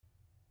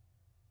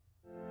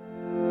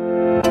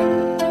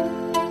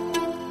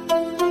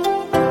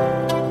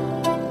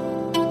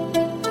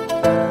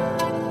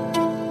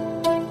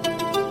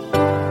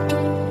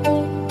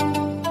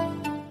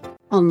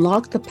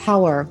unlock the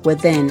power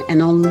within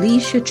and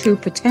unleash your true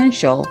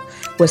potential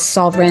with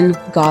Sovereign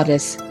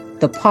Goddess,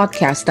 the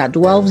podcast that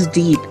delves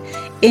deep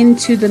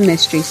into the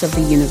mysteries of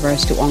the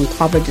universe to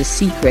uncover the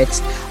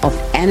secrets of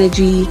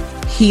energy,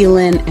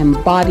 healing,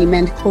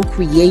 embodiment,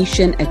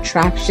 co-creation,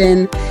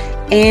 attraction,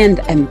 and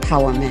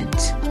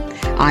empowerment.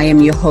 I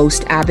am your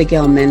host,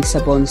 Abigail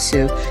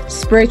Mensah-Bonsu,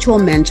 spiritual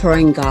mentor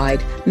and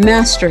guide,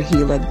 master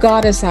healer,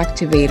 goddess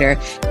activator,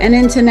 and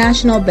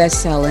international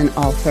best-selling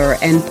author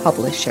and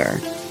publisher.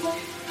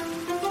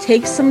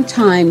 Take some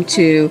time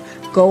to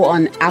go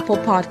on Apple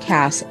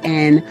Podcasts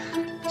and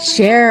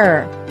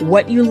share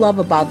what you love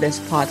about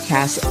this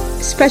podcast,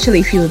 especially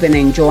if you've been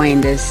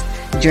enjoying this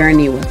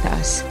journey with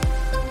us.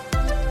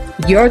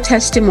 Your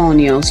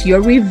testimonials, your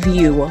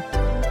review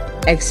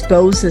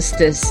exposes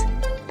this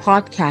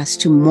podcast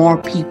to more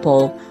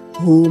people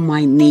who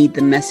might need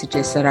the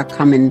messages that are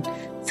coming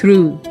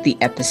through the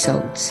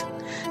episodes.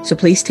 So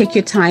please take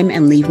your time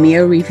and leave me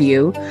a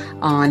review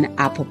on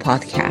Apple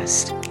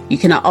Podcast. You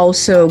can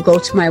also go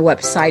to my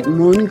website,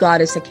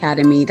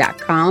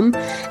 moongoddessacademy.com,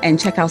 and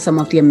check out some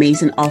of the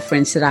amazing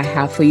offerings that I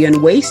have for you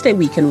and ways that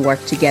we can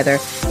work together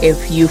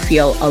if you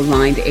feel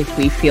aligned, if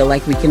we feel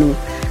like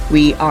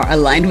we are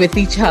aligned with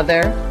each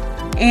other.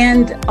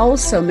 And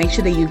also make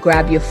sure that you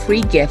grab your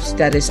free gift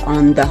that is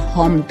on the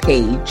home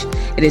page.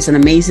 It is an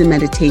amazing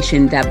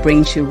meditation that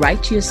brings you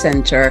right to your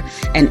center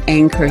and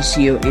anchors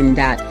you in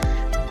that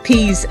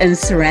peace and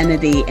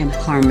serenity and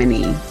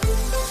harmony.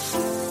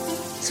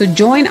 So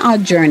join our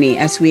journey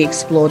as we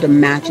explore the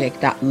magic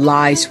that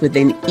lies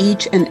within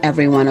each and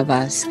every one of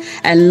us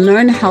and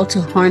learn how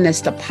to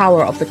harness the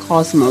power of the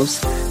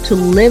cosmos to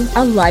live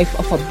a life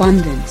of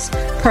abundance,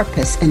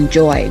 purpose, and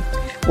joy.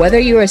 Whether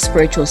you're a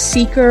spiritual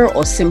seeker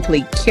or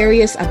simply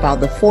curious about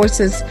the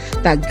forces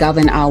that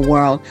govern our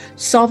world,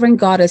 Sovereign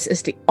Goddess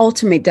is the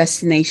ultimate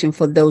destination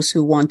for those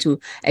who want to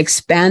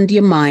expand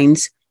their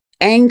minds,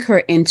 anchor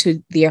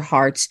into their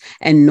hearts,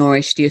 and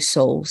nourish their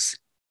souls.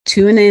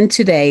 Tune in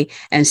today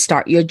and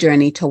start your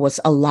journey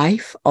towards a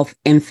life of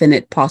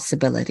infinite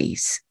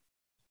possibilities.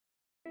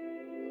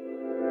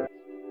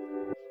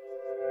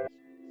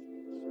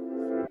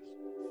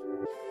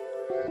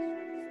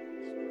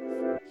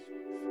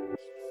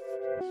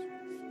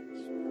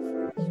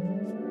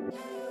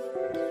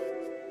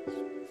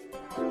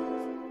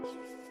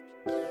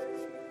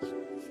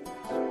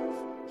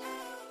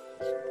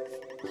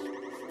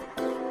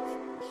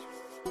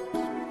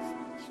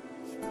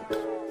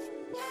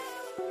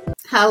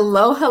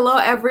 Hello,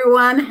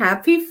 everyone.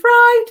 Happy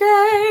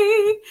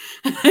Friday.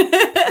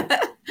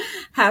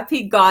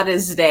 Happy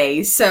Goddess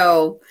Day.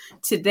 So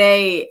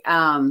today,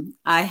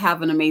 I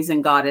have an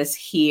amazing goddess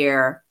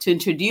here to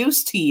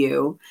introduce to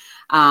you.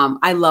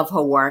 I love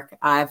her work.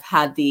 I've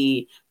had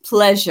the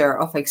pleasure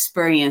of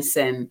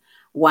experiencing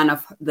one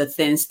of the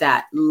things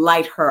that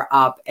light her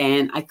up,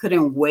 and I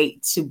couldn't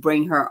wait to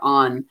bring her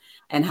on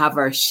and have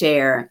her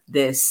share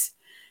this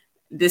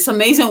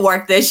amazing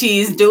work that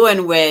she's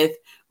doing with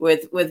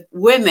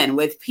women,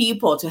 with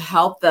people, to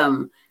help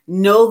them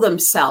know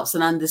themselves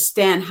and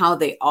understand how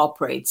they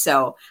operate.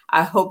 So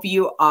I hope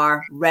you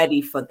are ready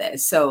for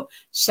this. So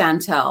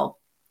Chantel,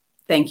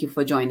 thank you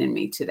for joining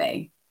me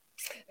today.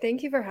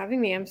 Thank you for having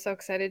me. I'm so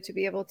excited to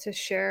be able to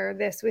share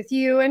this with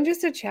you and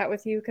just to chat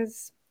with you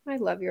because I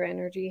love your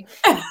energy.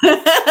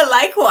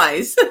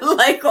 Likewise.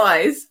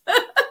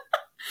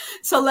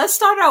 So let's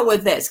start out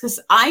with this, because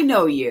I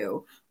know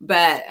you,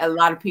 but a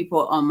lot of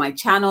people on my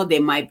channel, this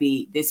might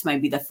be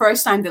the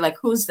first time. They're like,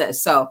 who's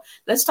this? So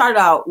let's start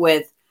out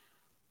with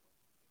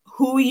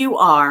who you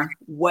are,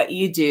 what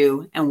you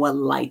do, and what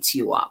lights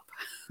you up.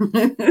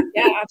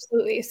 Yeah,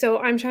 absolutely. So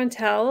I'm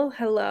Chantel.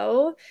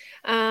 Hello.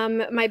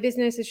 My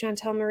business is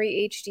Chantel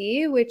Marie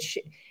HD, which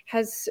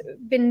has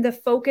been the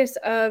focus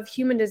of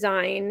human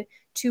design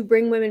to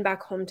bring women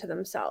back home to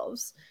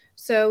themselves.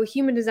 So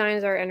human design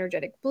is our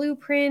energetic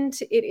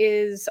blueprint. It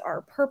is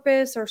our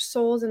purpose, our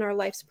souls, and our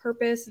life's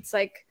purpose. It's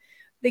like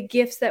the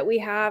gifts that we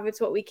have.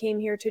 It's what we came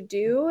here to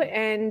do.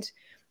 And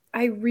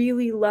I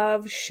really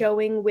love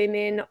showing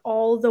women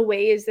all the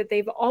ways that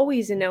they've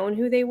always known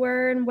who they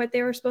were and what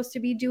they were supposed to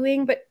be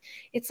doing. But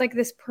it's like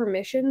this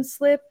permission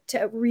slip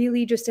to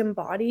really just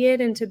embody it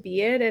and to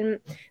be it. And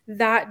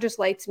that just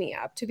lights me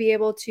up to be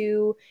able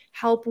to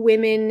help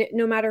women,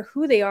 no matter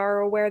who they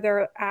are or where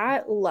they're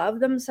at, love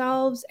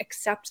themselves,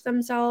 accept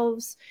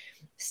themselves,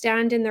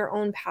 stand in their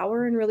own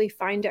power, and really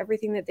find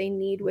everything that they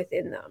need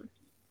within them.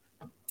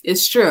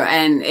 It's true.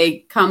 And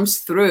it comes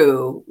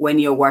through when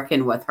you're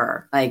working with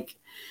her. Like,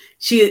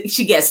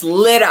 she gets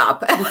lit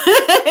up.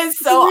 It's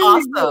so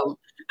awesome.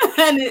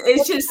 And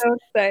it's just so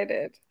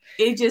excited.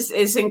 It just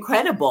is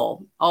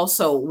incredible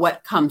also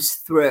what comes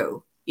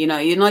through. You know,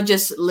 you're not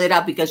just lit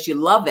up because you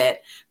love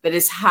it, but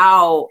it's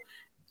how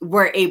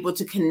we're able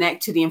to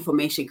connect to the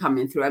information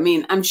coming through. I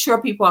mean, I'm sure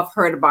people have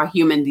heard about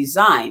human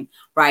design,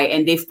 right?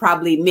 And they've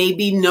probably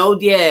maybe know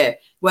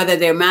whether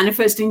they're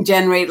manifesting,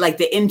 generate, like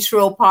the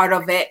intro part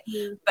of it.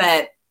 Mm-hmm.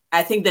 But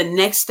I think the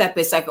next step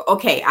is like,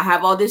 okay, I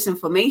have all this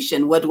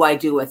information. What do I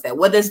do with it?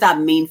 What does that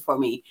mean for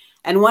me?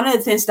 And one of the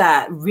things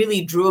that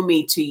really drew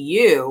me to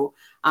you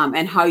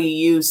and how you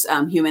use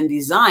human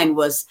design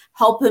was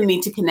helping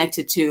me to connect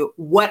it to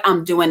what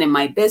I'm doing in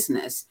my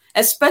business,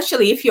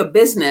 especially if your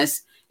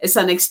business is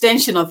an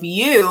extension of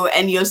you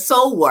and your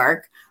soul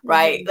work,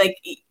 right? Like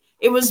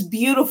it was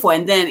beautiful.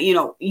 And then,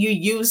 you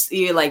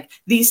you're like,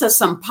 these are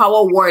some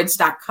power words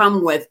that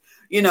come with,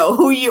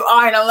 who you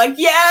are. And I'm like,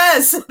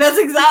 yes, that's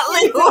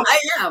exactly who I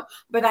am.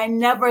 But I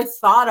never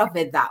thought of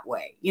it that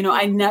way.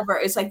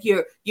 It's like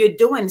you're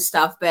doing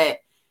stuff, but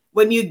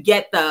when you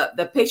get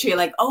the picture, you're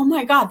like, oh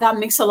my God, that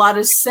makes a lot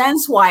of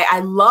sense why I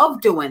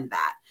love doing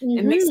that.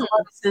 It makes a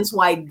lot of sense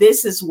why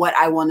this is what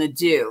I want to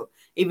do.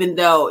 Even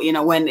though,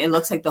 when it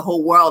looks like the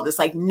whole world is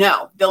like,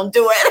 no, don't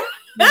do it.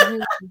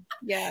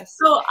 Yes.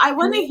 So I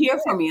want to hear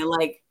from you,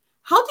 like,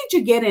 how did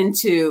you get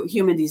into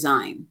human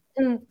design?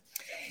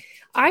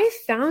 I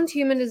found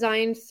human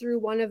design through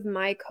one of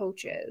my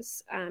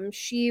coaches.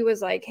 She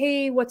was like,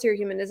 hey, what's your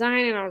human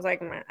design? And I was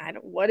like,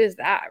 what is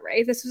that?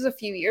 Right. This was a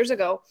few years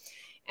ago.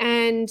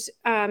 And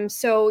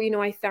so,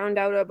 I found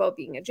out about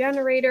being a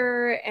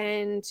generator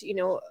and,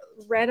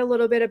 read a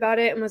little bit about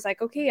it and was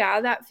like, okay,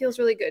 yeah, that feels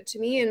really good to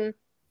me. And,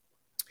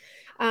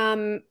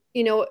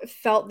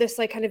 felt this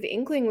like kind of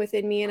inkling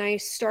within me. And I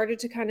started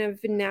to kind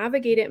of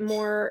navigate it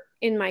more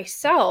in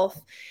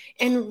myself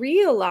and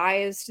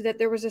realized that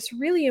there was this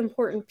really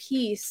important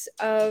piece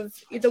of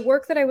the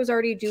work that I was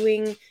already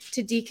doing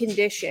to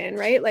decondition,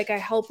 right? Like I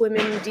help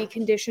women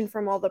decondition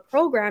from all the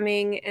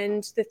programming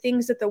and the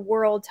things that the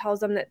world tells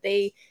them that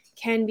they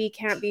can be,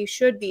 can't be,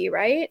 should be,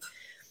 right?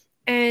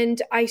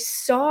 And I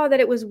saw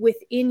that it was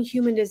within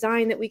human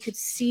design that we could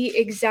see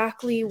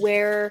exactly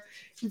where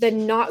the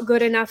not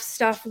good enough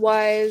stuff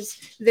was,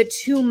 the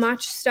too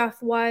much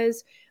stuff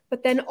was,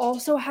 but then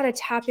also how to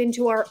tap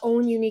into our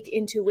own unique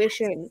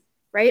intuition,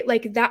 right?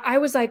 Like that, I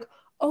was like,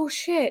 oh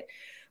shit.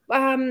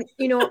 I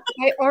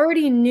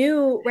already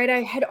knew, right?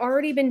 I had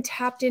already been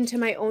tapped into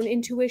my own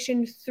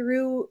intuition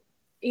through,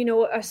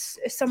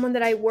 someone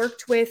that I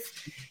worked with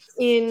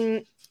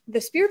in the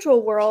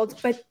spiritual world,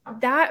 but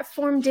that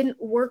form didn't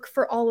work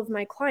for all of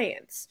my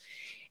clients.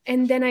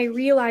 And then I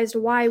realized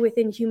why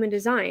within human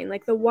design,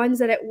 like the ones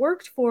that it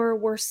worked for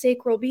were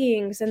sacral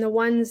beings and the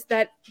ones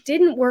that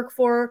didn't work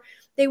for,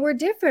 they were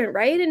different,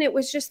 right? And it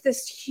was just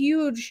this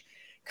huge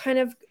kind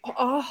of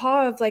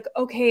aha of like,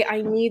 okay,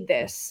 I need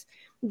this.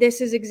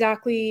 This is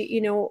exactly,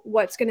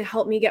 what's going to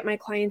help me get my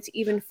clients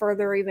even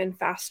further, even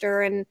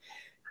faster. And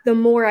the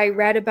more I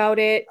read about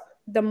it,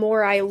 the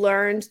more I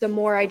learned, the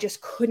more I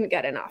just couldn't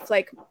get enough.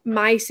 Like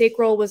my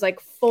sacral was like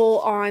full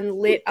on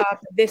lit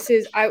up.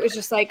 I was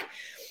just like,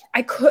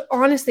 I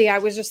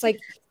was just like,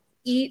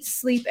 eat,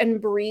 sleep, and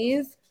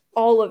breathe,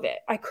 all of it.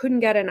 I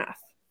couldn't get enough.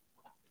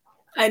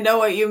 I know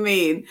what you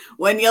mean.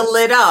 When you're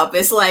lit up,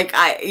 it's like,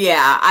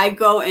 I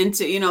go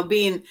into,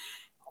 being,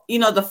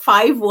 the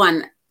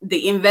 5-1,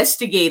 the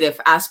investigative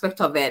aspect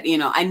of it,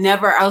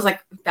 I was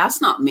like,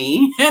 that's not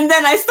me. And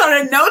then I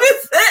started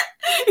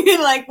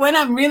noticing, like when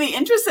I'm really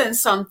interested in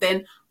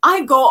something,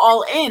 I go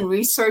all in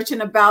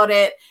researching about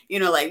it,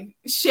 like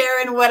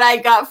sharing what I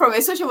got from it,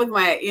 especially with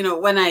my,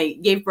 when I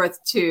gave birth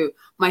to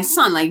my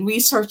son, like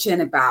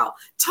researching about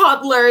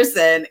toddlers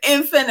and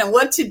infant and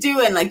what to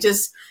do and like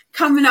just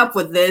coming up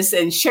with this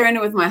and sharing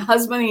it with my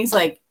husband. He's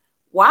like,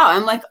 wow.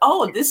 I'm like,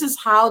 oh, this is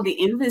how the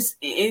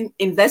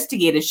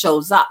investigator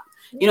shows up.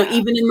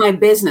 Even in my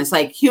business,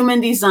 like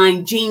human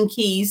design, Gene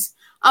Keys,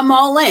 I'm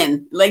all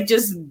in, like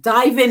just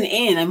diving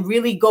in and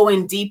really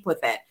going deep with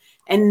it.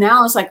 And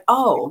now it's like,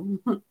 oh,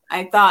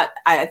 I thought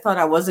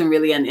I wasn't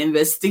really an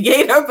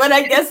investigator, but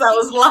I guess I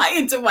was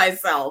lying to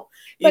myself.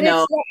 But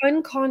it's the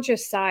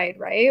unconscious side,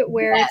 right?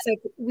 Where it's like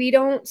we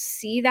don't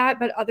see that,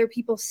 but other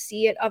people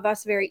see it of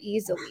us very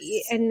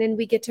easily. And then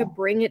we get to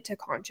bring it to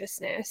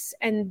consciousness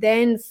and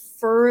then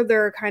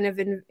further kind of,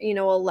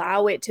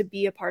 allow it to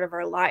be a part of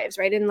our lives,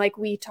 right? And like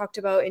we talked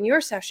about in your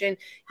session,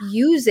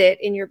 use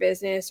it in your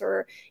business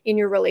or in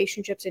your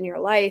relationships in your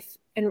life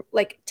and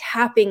like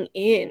tapping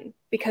in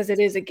because it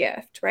is a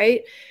gift,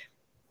 right?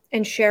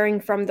 And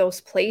sharing from those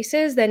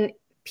places, then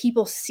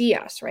people see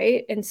us,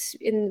 right?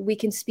 And we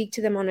can speak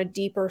to them on a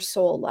deeper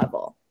soul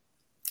level.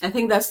 I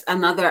think that's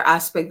another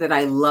aspect that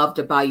I loved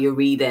about your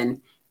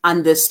reading,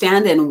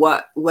 understanding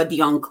what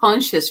the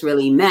unconscious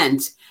really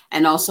meant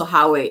and also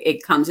how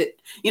it comes.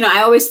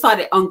 I always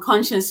thought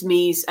unconscious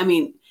means,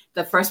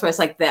 the first part is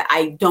like that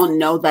I don't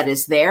know that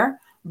it's there.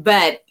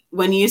 But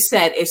when you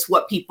said it's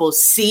what people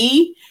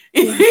see,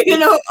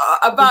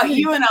 about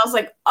you, and I was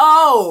like,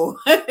 oh,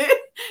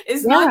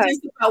 it's not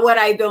just about what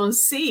I don't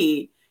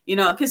see.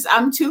 Because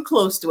I'm too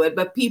close to it,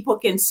 but people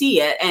can see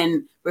it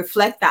and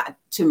reflect that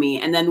to me.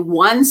 And then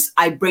once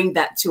I bring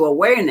that to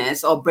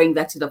awareness or bring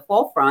that to the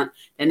forefront,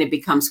 then it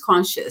becomes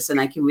conscious and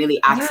I can really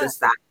access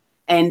that.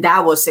 And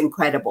that was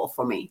incredible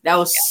for me. That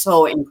was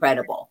so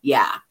incredible.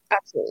 Yeah.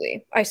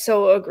 Absolutely. I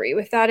so agree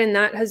with that. And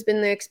that has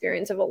been the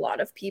experience of a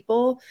lot of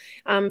people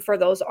for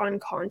those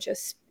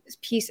unconscious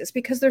pieces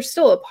because they're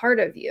still a part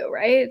of you,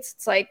 right?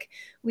 It's like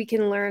we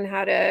can learn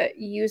how to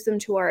use them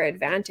to our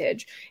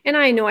advantage. And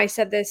I know I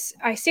say this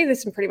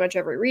in pretty much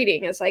every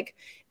reading. It's like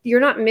you're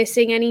not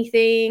missing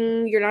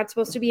anything. You're not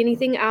supposed to be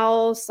anything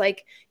else.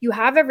 Like, you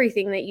have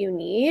everything that you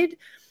need.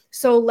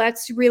 So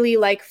let's really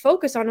like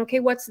focus on, okay,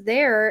 what's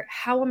there?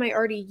 How am I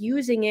already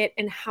using it?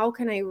 And how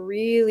can I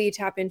really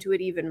tap into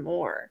it even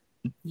more?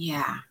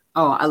 Yeah.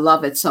 Oh, I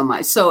love it so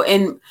much. So,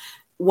 in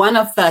one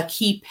of the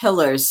key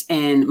pillars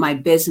in my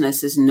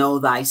business is know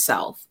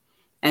thyself.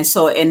 And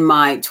so in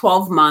my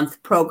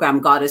 12-month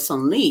program, Goddess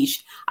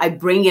Unleashed, I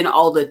bring in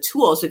all the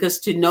tools, because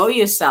to know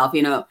yourself,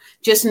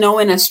 just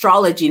knowing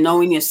astrology,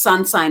 knowing your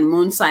sun sign,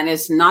 moon sign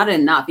is not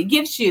enough. It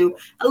gives you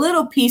a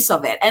little piece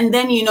of it. And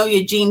then you know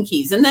your gene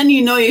keys, and then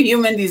you know your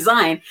human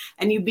design,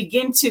 and you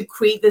begin to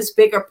create this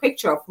bigger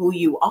picture of who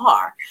you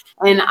are.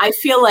 And I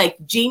feel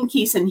like gene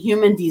keys and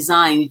human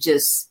design,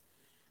 just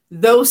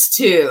those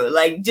two,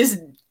 like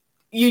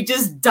you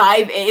just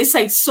dive in. It's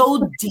like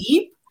so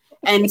deep,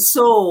 and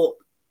so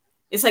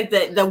it's like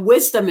the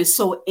wisdom is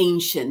so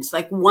ancient.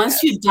 Like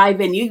once you dive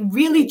in, you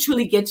really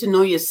truly get to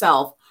know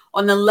yourself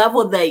on a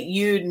level that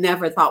you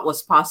never thought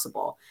was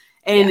possible.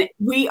 And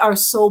we are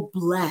so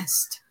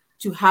blessed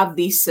to have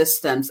these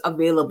systems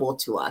available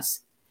to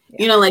us.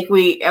 Like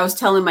I was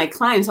telling my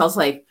clients, I was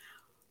like,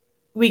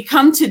 we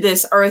come to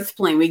this earth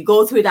plane, we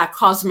go through that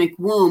cosmic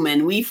womb,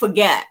 and we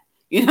forget.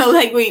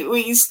 Like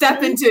we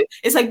step into,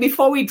 it's like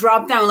before we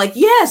drop down, like,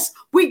 yes,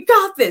 we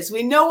got this.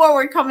 We know where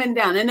we're coming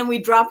down. And then we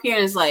drop here,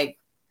 and it's like,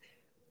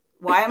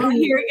 why am I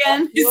here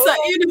again? It's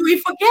like, we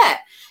forget.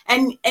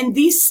 And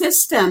these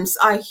systems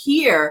are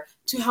here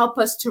to help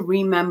us to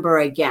remember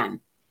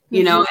again,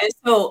 And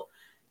so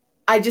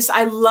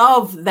I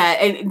love that.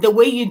 And the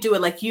way you do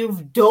it, like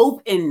you've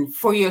dove in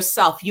for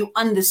yourself, you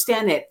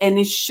understand it. And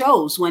it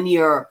shows when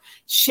you're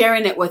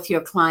sharing it with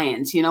your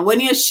clients,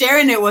 when you're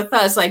sharing it with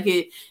us, like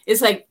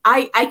it's like,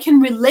 I can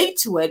relate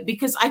to it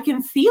because I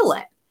can feel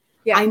it.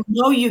 Yeah. I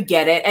know you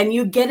get it, and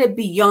you get it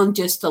beyond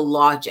just the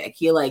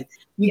logic. You're like,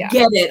 you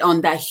get it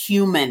on that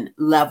human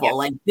level. Yeah.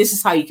 Like this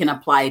is how you can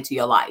apply it to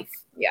your life.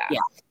 Yeah.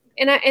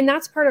 And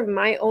that's part of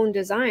my own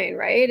design,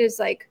 right? Is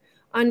like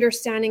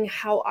understanding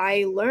how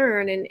I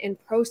learn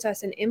and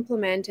process and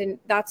implement. And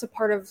that's a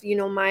part of,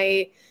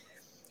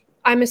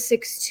 I'm a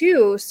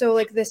 6/2. So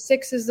like the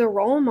 6 is the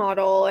role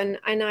model. And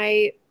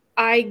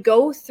I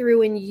go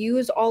through and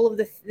use all of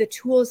the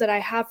tools that I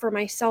have for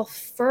myself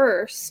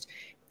first,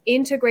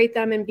 integrate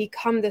them and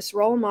become this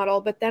role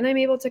model. But then I'm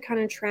able to kind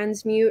of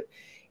transmute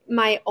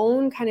my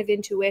own kind of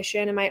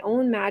intuition and my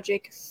own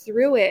magic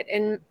through it.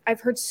 And I've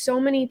heard so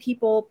many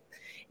people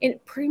in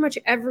pretty much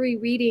every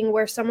reading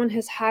where someone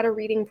has had a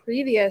reading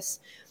previous,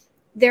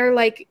 they're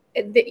like,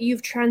 that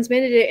you've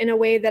transmitted it in a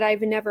way that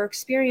I've never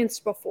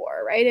experienced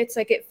before, right? It's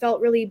like it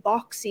felt really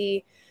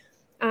boxy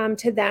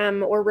to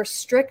them or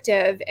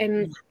restrictive,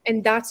 and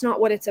that's not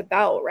what it's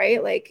about,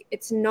 right? Like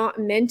it's not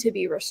meant to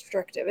be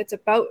restrictive. It's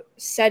about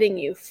setting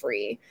you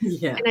free.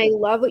 Yeah. And I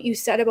love what you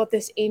said about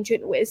this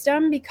ancient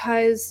wisdom,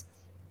 because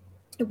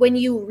when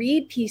you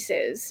read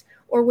pieces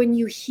or when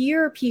you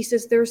hear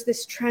pieces, there's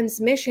this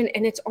transmission,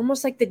 and it's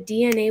almost like the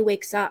DNA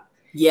wakes up.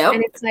 Yeah.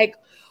 And it's like,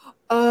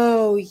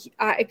 oh,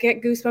 I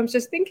get goosebumps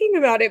just thinking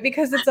about it,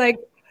 because it's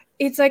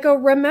like a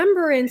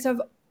remembrance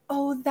of,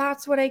 oh,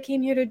 that's what I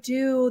came here to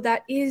do.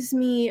 That is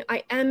me.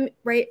 I am,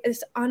 right?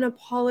 This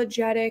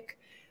unapologetic,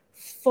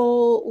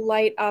 full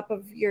light up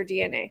of your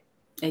DNA.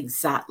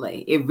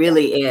 Exactly. It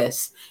really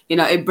is.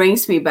 It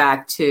brings me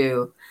back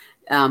to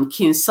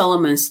King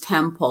Solomon's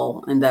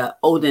temple in the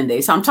olden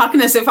days. I'm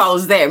talking as if I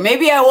was there.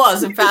 Maybe I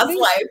was in past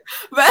life,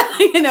 but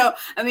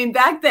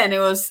back then it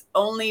was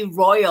only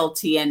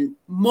royalty, and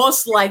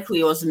most likely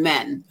it was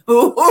men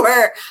who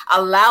were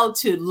allowed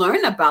to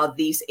learn about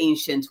these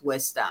ancient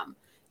wisdom.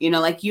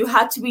 Like you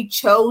had to be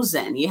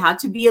chosen. You had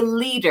to be a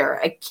leader,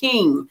 a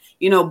king,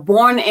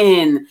 born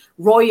in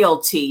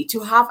royalty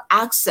to have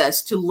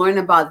access to learn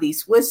about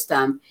these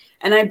wisdom.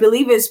 And I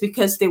believe it's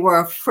because they were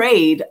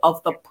afraid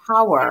of the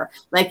power.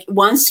 Like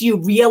once you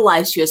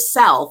realize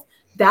yourself,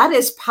 that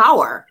is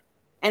power.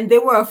 And they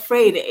were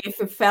afraid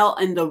if it fell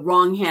in the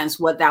wrong hands,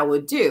 what that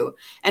would do.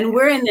 And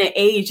we're in the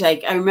age,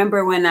 like I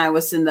remember when I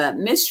was in the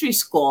mystery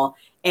school,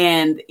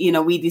 and,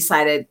 we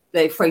decided,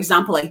 like, for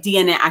example, like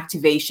DNA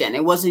activation.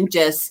 It wasn't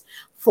just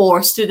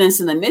for students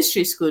in the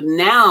mystery school.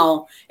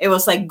 Now it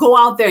was like, go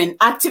out there and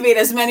activate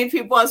as many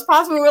people as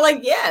possible. We're like,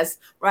 yes,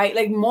 right.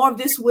 Like more of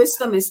this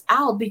wisdom is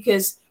out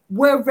because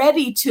we're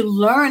ready to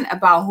learn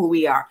about who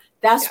we are.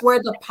 That's where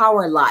the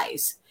power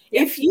lies.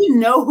 If you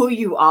know who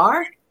you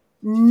are,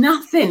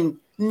 nothing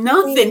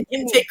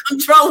can take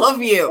control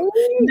of you.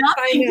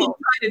 Nothing can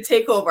try to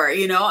take over,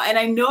 and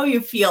I know you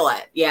feel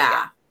it.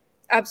 Yeah.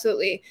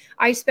 Absolutely.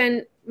 I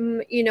spent,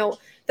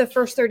 the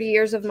first 30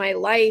 years of my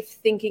life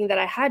thinking that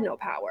I had no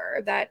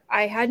power, that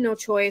I had no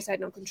choice, I had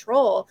no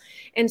control.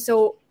 And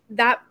so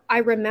that I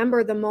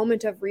remember the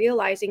moment of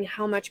realizing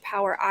how much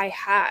power I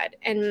had.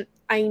 And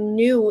I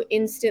knew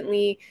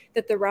instantly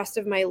that the rest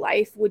of my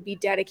life would be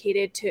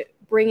dedicated to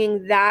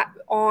bringing that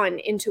on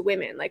into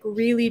women, like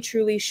really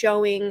truly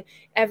showing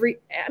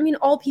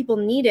all people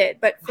need it,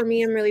 but for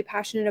me, I'm really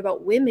passionate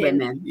about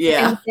women.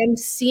 Yeah. And them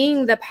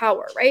seeing the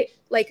power, right?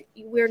 Like,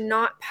 we're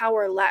not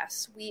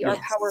powerless, we are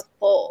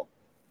powerful.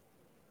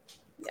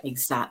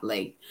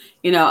 Exactly.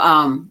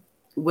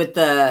 With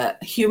the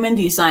human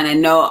design, I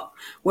know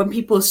when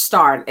people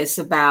start, it's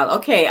about,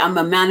 okay, I'm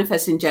a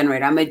manifesting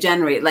generator. I'm a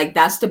generator. Like,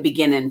 that's the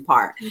beginning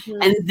part.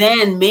 Mm-hmm. And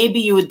then maybe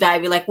you would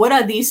dive, like, what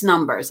are these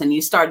numbers? And you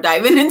start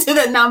diving into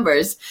the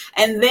numbers.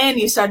 And then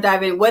you start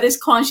diving, what is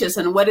conscious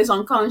and what is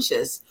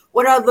unconscious?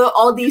 What are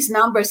all these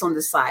numbers on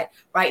the side,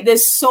 right?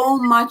 There's so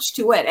much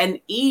to it. And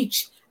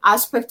each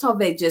aspect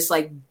of it just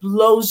like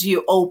blows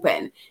you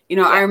open.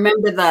 I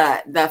remember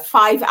the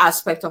 5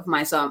 aspect of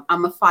myself.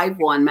 I'm a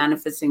 5/1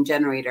 manifesting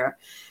generator.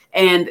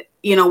 And,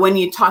 when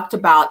you talked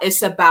about,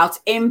 it's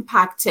about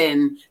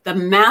impacting the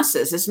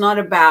masses. It's not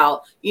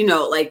about,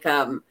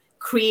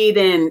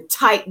 creating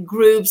tight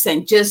groups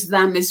and just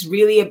them. It's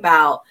really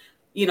about,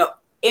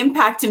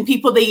 impacting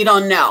people that you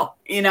don't know,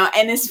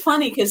 and it's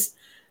funny because,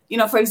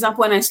 for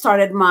example, when I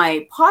started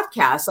my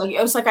podcast, like,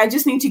 it was like, I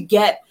just need to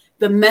get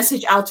the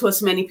message out to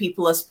as many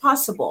people as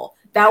possible.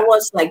 That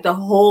was like the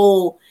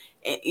whole,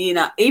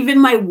 even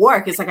my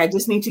work, it's like, I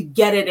just need to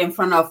get it in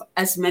front of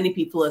as many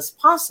people as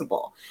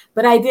possible.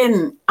 But I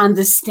didn't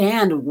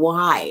understand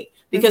why,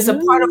 because a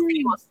part of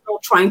me was still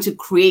trying to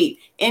create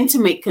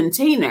intimate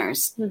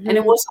containers, and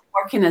it wasn't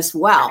working as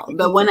well.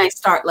 But when I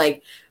start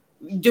like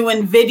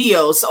doing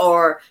videos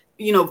or,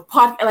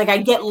 like, I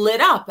get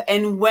lit up.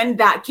 And when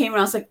that came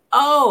around, I was like,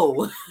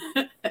 oh,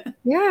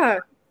 yeah.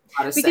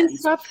 We can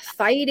stop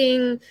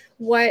fighting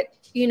what,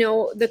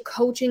 the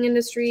coaching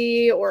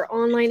industry or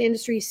online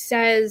industry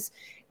says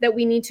that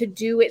we need to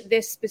do it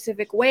this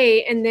specific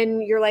way. And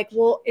then you're like,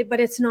 well, but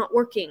it's not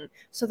working.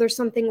 So there's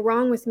something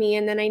wrong with me.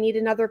 And then I need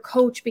another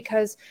coach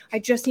because I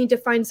just need to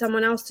find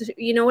someone else to,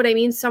 you know what I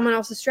mean? Someone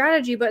else's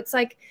strategy. But it's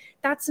like,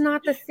 that's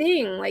not the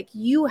thing. Like,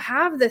 you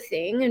have the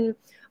thing, and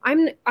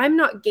I'm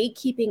not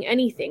gatekeeping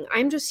anything.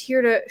 I'm just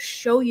here to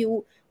show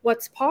you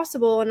what's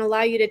possible and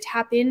allow you to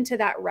tap into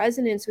that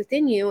resonance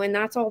within you. And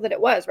that's all that it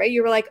was, right?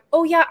 You were like,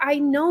 oh yeah, I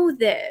know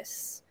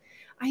this.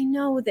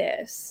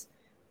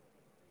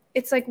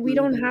 It's like, we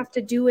don't have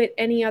to do it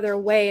any other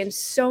way. And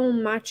so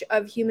much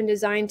of human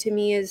design to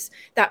me is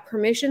that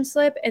permission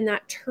slip and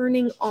that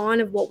turning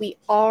on of what we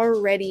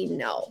already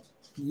know.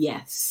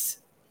 Yes,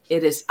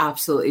 it is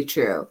absolutely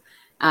true.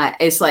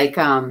 It's like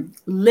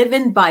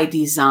living by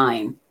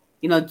design,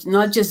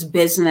 not just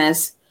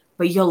business,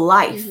 but your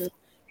life.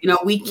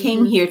 We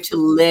came here to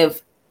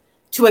live,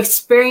 to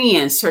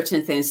experience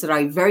certain things that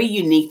are very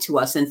unique to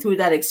us. And through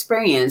that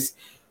experience,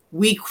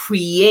 we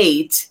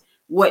create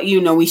what,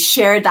 we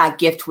share that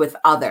gift with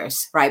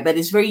others, right? But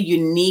it's very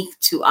unique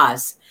to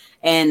us.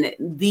 And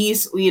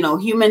these,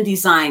 human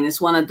design is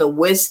one of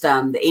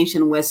the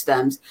ancient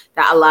wisdoms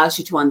that allows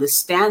you to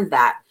understand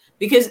that,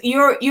 because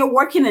you're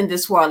working in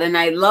this world. And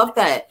I love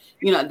that,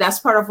 that's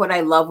part of what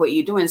I love what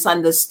you're doing. It's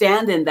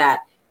understanding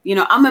that,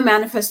 I'm a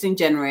manifesting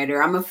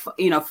generator. I'm a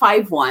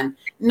 5/1.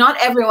 Not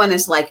everyone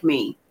is like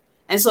me.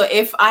 And so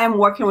if I am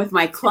working with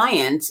my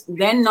clients,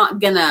 they're not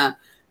gonna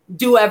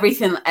do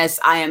everything as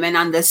I am. And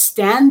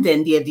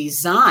understanding their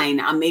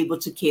design, I'm able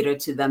to cater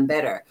to them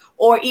better.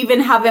 Or even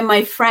having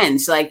my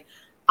friends, like,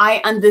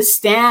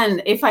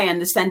 if I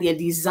understand their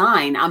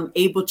design, I'm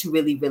able to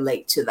really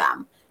relate to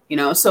them.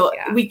 So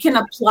we can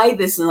apply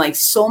this in like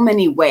so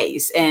many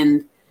ways.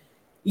 And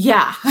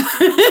yeah.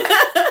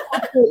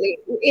 Absolutely.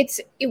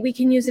 We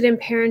can use it in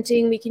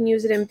parenting. We can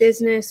use it in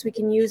business. We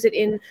can use it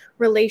in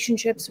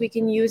relationships. We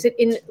can use it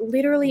in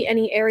literally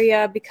any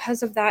area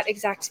because of that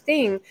exact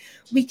thing.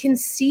 We can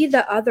see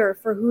the other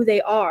for who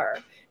they are,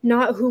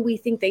 not who we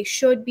think they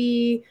should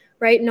be,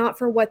 right? Not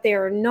for what they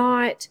are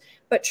not,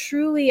 but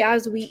truly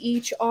as we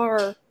each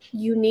are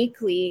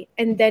uniquely.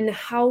 And then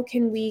how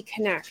can we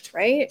connect,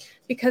 right?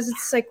 Because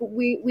it's like,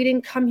 we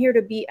didn't come here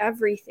to be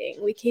everything.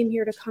 We came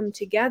here to come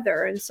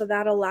together. And so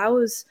that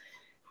allows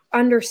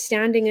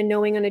understanding and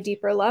knowing on a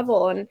deeper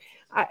level. And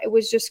I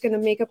was just going to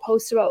make a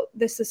post about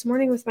this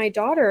morning with my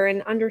daughter,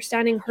 and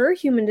understanding her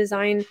human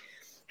design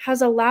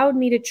has allowed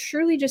me to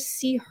truly just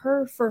see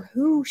her for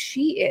who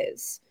she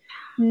is,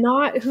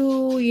 not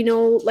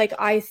who, like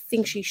I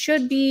think she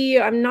should be.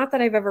 I'm not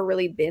that I've ever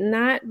really been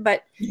that,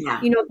 but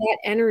that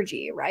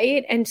energy,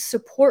 right? And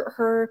support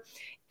her,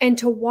 and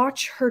to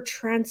watch her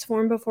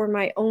transform before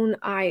my own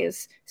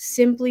eyes,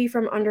 simply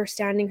from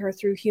understanding her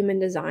through human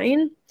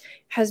design,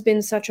 has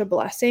been such a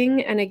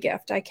blessing and a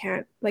gift.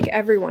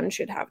 Everyone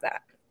should have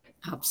that.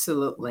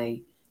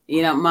 Absolutely.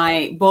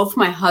 Both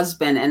my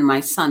husband and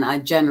my son are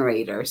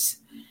generators.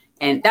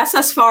 And that's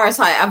as far as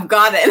I've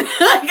gotten.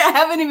 Like, I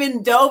haven't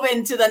even dove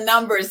into the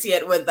numbers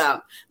yet with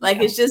them.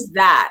 Like, it's just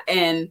that.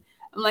 And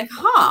I'm like,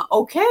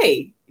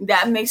 okay,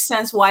 that makes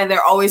sense why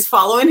they're always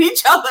following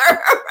each other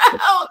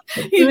around,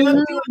 doing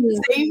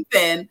the same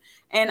thing.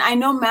 And I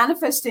know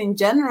manifesting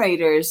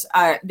generators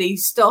they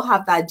still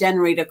have that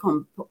generator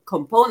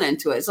component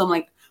to it. So I'm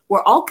like,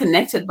 we're all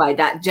connected by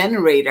that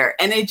generator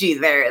energy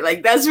there.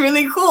 Like, that's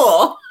really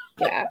cool.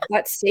 Yeah,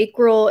 that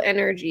sacral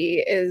energy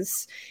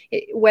is,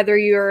 whether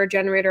you're a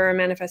generator or a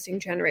manifesting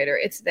generator,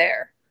 it's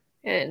there.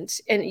 And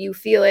you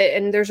feel it,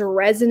 and there's a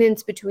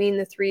resonance between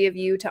the three of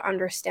you to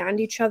understand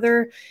each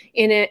other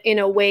in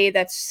a way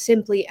that's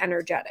simply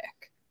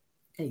energetic.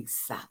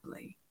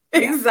 Exactly.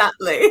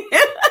 Exactly.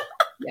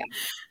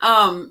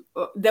 Yeah.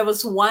 There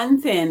was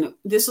one thing,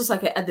 this was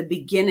like at the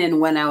beginning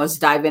when I was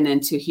diving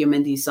into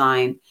human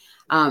design,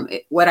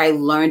 what I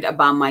learned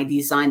about my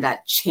design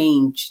that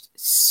changed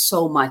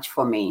so much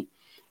for me.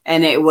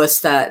 And it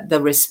was the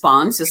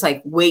response. It's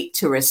like wait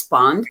to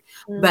respond.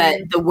 But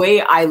the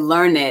way I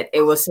learned it,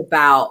 it was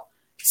about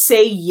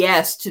say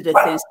yes to the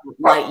things that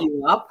light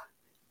you up.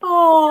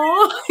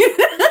 Oh,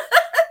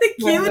 the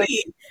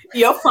cutie.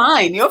 You're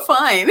fine. You're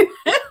fine.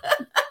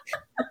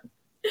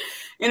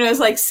 It's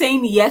like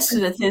saying yes to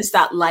the things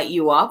that light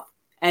you up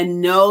and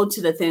no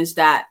to the things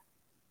that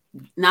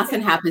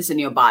nothing happens in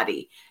your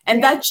body.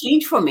 And that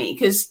changed for me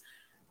because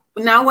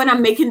now when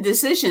I'm making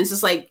decisions,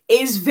 it's like,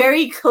 it's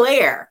very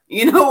clear,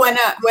 when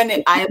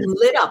I'm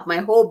lit up, my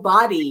whole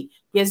body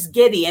gets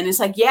giddy and it's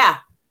like, yeah,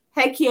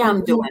 heck yeah,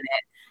 I'm doing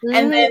it.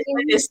 And then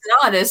when it's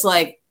not, it's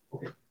like,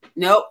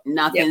 nope,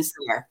 nothing's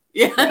there.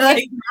 Yeah,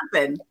 like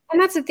nothing.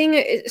 And that's the thing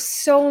that is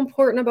so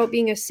important about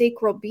being a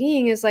sacral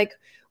being is like,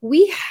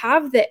 we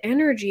have the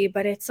energy,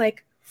 but it's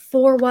like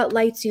for what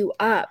lights you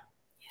up.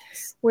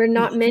 Yes. We're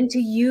not meant to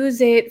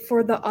use it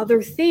for the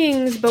other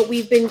things, but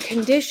we've been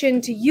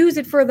conditioned to use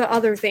it for the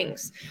other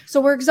things.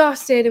 So we're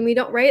exhausted and we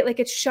don't, right?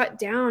 Like it's shut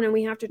down and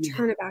we have to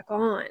turn it back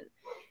on.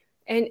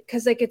 And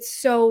because like it's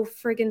so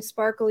friggin'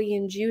 sparkly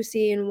and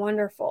juicy and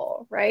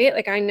wonderful, right?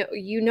 Like I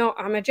know,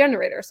 I'm a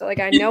generator, so like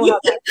I know how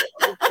that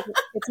feels.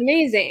 It's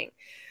amazing.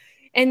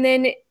 And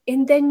then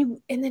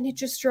it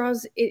just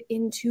draws it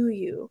into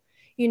you,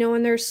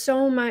 and there's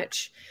so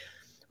much.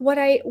 What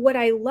I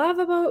love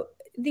about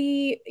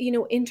the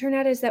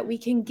internet is that we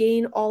can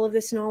gain all of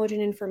this knowledge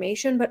and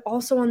information, but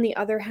also on the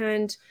other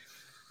hand,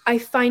 I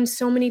find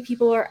so many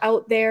people are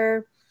out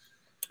there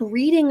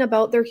reading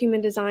about their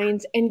human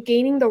designs and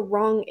gaining the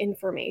wrong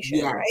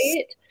information,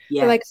 right?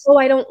 They're like, oh,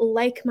 I don't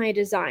like my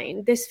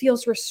design. This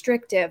feels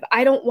restrictive.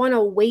 I don't want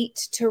to wait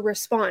to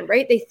respond,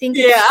 right? They think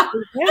it's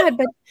bad,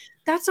 but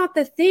that's not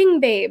the thing,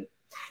 babe.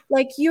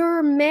 Like you're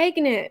a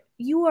magnet.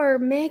 You are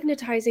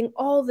magnetizing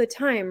all the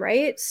time,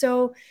 right?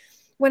 So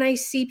when I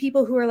see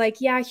people who are like,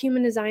 yeah,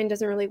 human design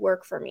doesn't really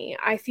work for me.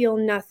 I feel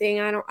nothing.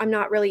 I'm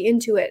not really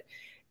into it.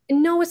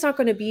 No, it's not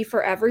going to be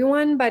for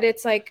everyone, but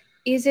it's like,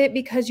 is it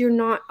because you're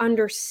not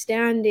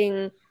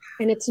understanding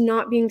and it's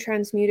not being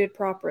transmuted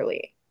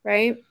properly,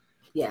 right?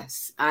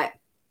 Yes, I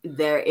think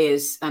that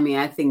is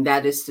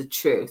the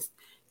truth.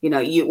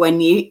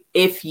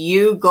 If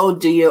you go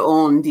do your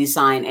own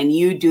design and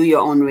you do your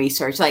own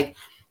research, like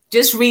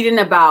just reading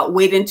about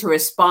waiting to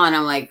respond,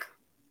 I'm like,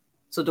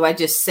 so do I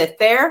just sit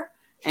there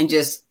and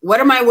just,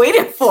 what am I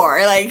waiting for?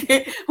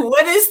 Like,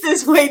 what is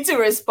this way to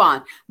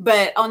respond?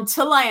 But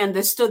until I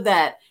understood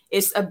that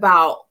it's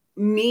about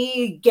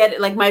me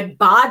like my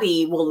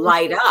body will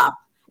light up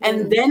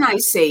and then I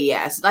say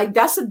yes. Like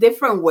that's a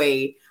different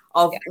way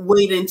of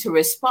waiting to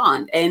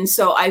respond. And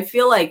so I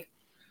feel like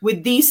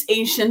with these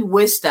ancient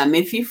wisdom,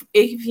 if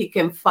you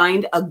can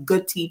find a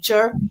good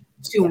teacher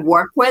to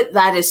work with,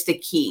 that is the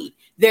key.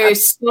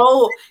 There's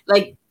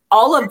like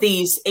all of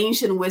these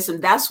ancient wisdom.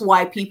 That's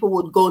why people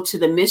would go to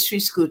the mystery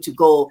school to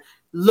go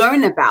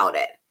learn about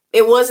it.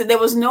 There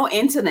was no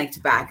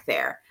internet back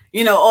there,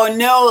 or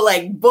no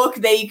like book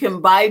that you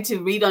can buy to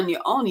read on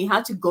your own. You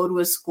had to go to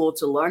a school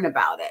to learn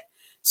about it.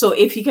 So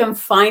if you can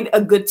find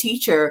a good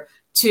teacher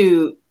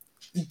to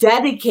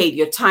dedicate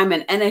your time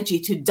and energy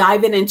to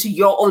diving into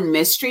your own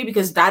mystery,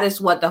 because that is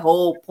what the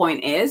whole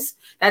point is.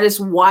 That is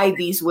why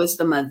these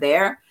wisdom are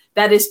there.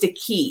 That is the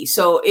key.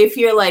 So if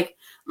you're like,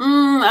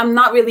 I'm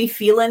not really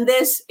feeling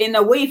this, in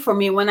a way for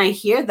me, when I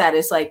hear that,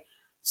 it's like,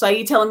 so are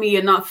you telling me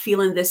you're not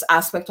feeling this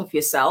aspect of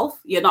yourself?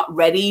 You're not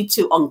ready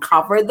to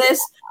uncover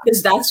this?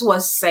 Because that's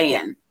what's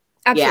saying.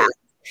 Absolutely.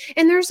 Yeah.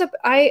 And there's a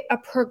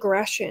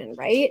progression,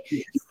 right?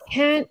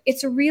 Yes.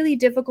 It's really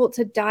difficult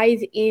to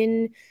dive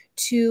in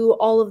to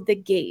all of the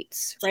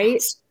gates, right?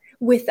 Yes.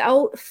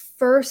 Without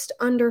first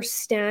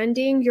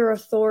understanding your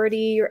authority,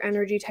 your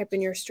energy type,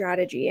 and your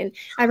strategy. And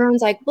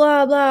everyone's like,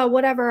 blah, blah,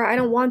 whatever. I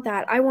don't want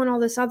that. I want all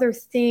this other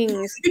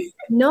things.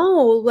 No,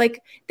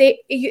 like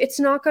it's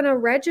not going to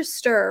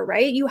register,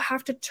 right? You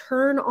have to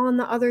turn on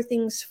the other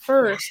things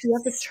first. You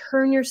have to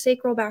turn your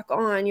sacral back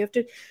on. You have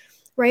to,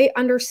 right,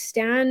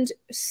 understand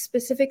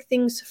specific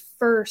things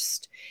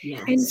first.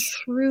 Yes. And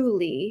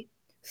truly,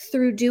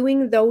 through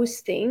doing those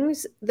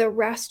things, the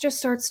rest just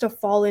starts to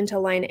fall into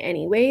line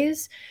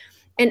anyways.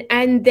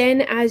 And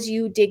then as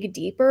you dig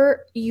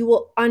deeper, you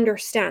will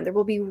understand. There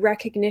will be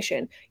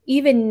recognition.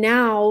 Even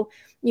now,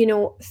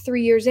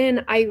 3 years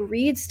in, I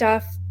read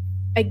stuff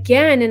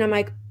again and I'm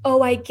like,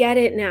 oh, I get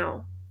it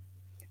now.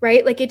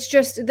 right? Like it's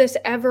just this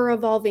ever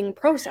evolving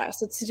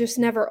process. It's just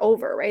never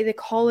over, right? They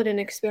call it an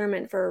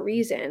experiment for a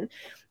reason,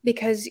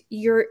 because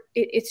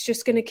it's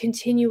just going to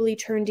continually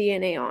turn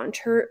DNA on,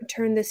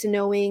 turn this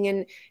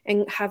knowing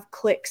and have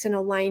clicks and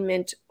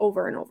alignment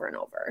over and over and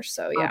over.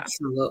 So yeah.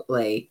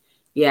 Absolutely.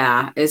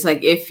 Yeah. It's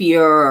like if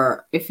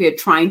you're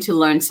trying to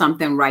learn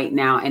something right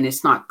now and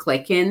it's not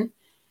clicking,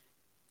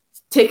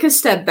 take a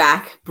step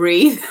back,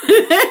 breathe.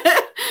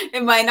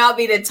 It might not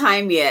be the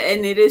time yet.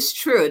 And it is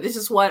true. This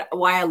is why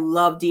I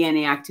love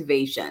DNA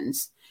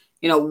activations.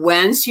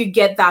 Once you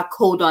get that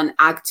codon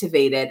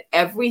activated,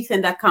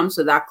 everything that comes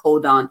with that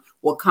codon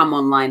will come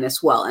online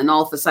as well. And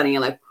all of a sudden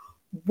you're like,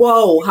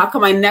 whoa, how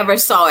come I never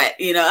saw it?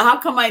 How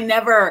come I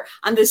never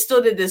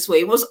understood it this way?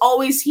 It was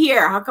always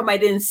here. How come I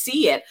didn't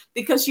see it?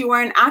 Because you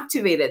weren't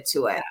activated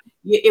to it.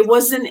 It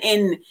wasn't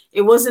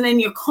in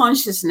your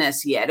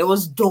consciousness yet. It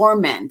was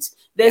dormant.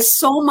 There's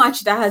so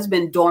much that has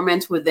been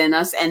dormant within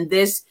us. And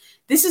this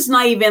is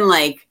not even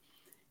like,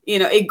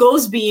 it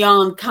goes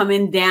beyond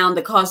coming down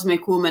the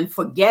cosmic womb and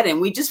forgetting.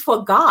 We just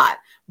forgot.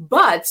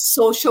 But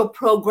social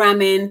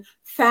programming,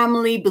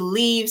 family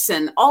beliefs,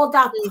 and all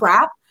that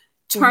crap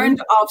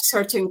turned off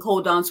certain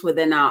codons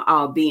within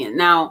our being.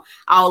 Now,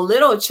 our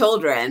little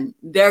children,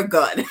 they're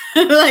good.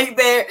 Like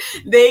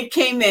they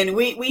came in.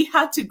 We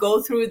had to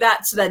go through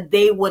that so that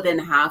they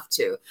wouldn't have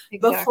to. Exactly.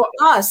 But for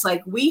us,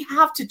 like, we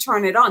have to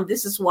turn it on.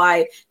 This is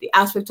why the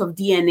aspect of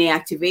DNA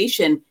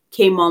activation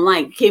came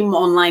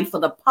online for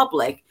the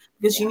public,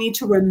 because you need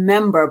to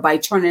remember by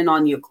turning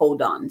on your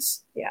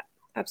codons. Yeah,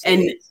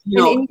 absolutely.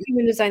 And in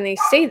human design, they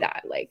say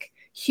that, like,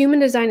 human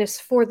design is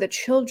for the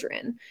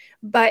children,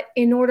 but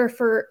in order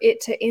for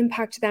it to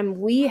impact them,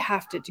 we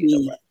have to do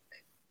the work,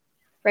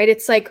 right?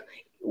 It's like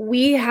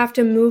we have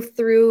to move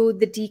through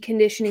the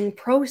deconditioning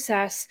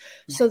process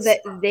so that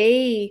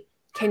they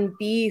can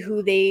be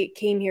who they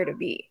came here to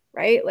be,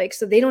 right? Like,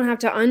 so they don't have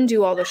to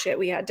undo all the shit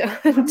we had to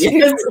undo.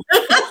 Yes.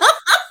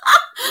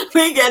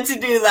 We get to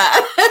do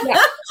that.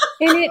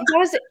 Yeah. And it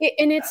does.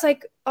 And it's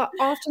like,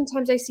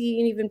 oftentimes I see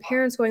even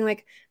parents going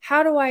like,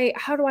 how do I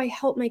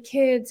help my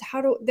kids?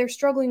 They're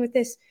struggling with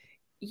this.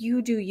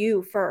 You do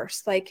you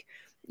first. Like,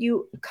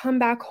 you come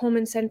back home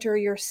and center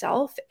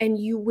yourself, and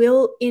you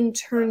will in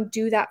turn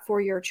do that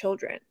for your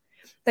children.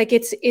 Like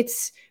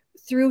it's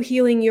through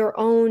healing your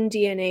own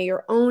DNA,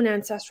 your own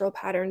ancestral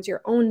patterns,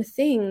 your own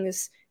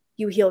things,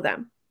 you heal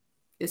them.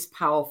 It's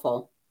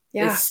powerful.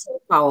 Yeah. It's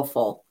so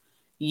powerful.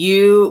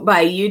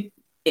 By you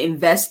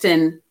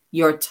investing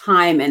your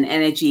time and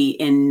energy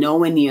in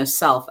knowing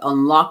yourself,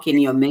 unlocking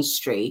your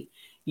mystery,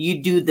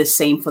 you do the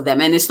same for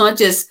them. And it's not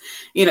just,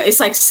 it's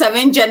like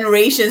 7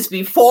 generations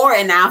before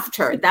and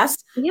after.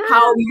 That's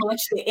how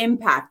much the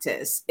impact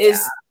is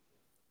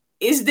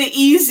the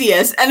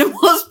easiest and the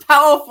most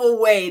powerful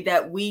way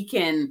that we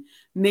can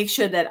make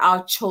sure that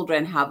our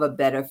children have a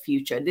better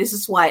future. This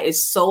is why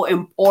it's so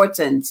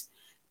important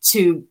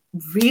to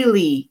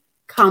really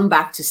come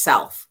back to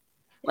self.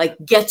 Like,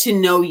 get to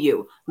know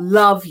you,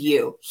 love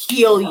you,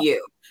 heal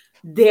you.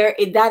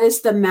 That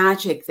is the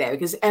magic there,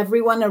 because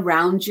everyone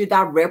around you,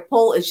 that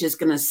ripple is just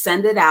going to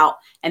send it out,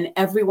 and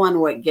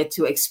everyone will get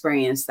to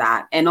experience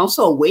that and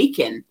also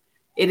awaken.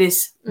 It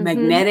is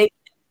magnetic,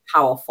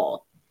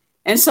 powerful.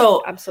 And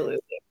so, absolutely.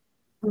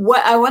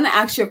 What I want to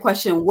ask you a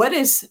question: what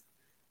is,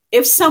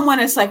 if someone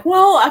is like,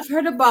 well, I've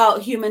heard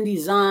about human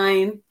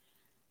design,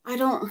 I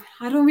don't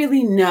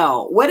really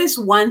know. What is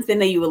one thing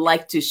that you would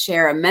like to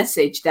share, a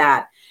message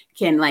that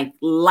can like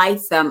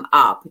light them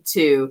up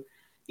to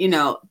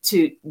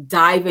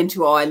dive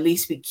into, or at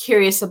least be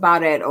curious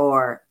about it,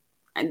 or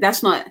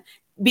that's not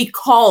be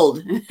called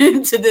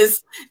into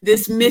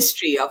this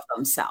mystery of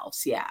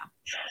themselves? Yeah.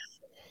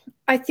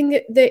 I think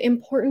that the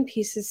important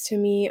pieces to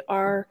me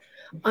are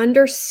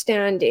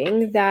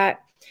understanding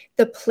that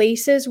the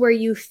places where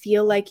you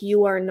feel like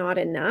you are not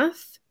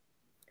enough,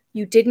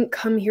 you didn't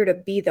come here to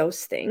be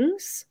those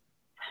things,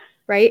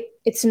 right?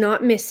 It's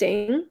not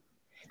missing.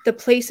 The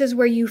places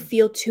where you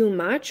feel too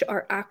much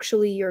are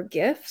actually your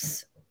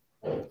gifts.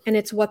 And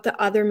it's what the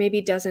other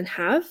maybe doesn't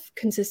have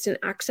consistent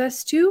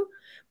access to,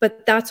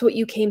 but that's what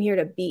you came here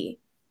to be,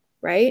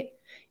 right?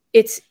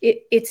 It's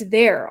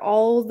there.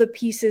 All the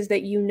pieces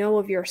that you know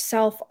of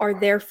yourself are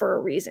there for a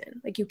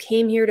reason. Like, you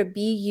came here to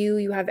be you.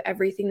 You have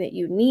everything that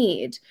you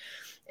need.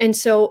 And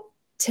so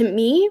to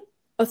me,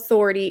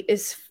 authority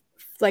is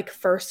like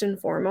first and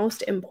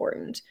foremost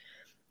important.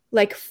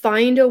 Like,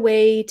 find a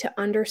way to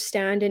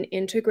understand and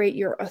integrate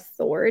your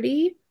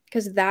authority,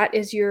 because that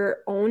is your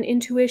own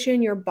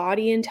intuition, your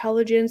body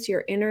intelligence,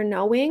 your inner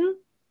knowing,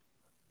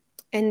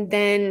 and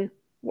then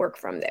work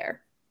from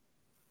there.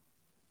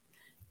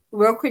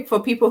 Real quick, for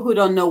people who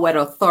don't know what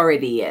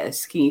authority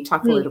is, can you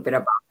talk a little bit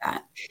about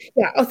that?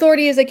 Yeah,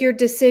 authority is like your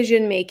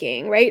decision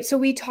making, right? So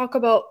we talk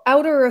about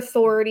outer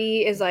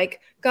authority is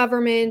like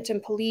government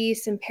and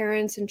police and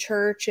parents and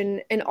church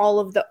and all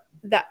of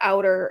the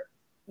outer,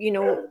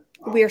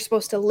 we are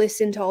supposed to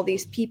listen to all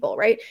these people,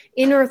 right?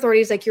 Inner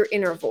authority is like your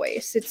inner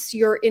voice. It's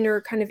your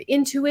inner kind of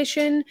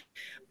intuition,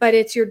 but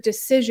it's your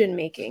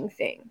decision-making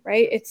thing,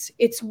 right?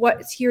 It's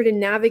what's here to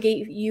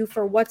navigate you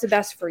for what's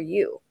best for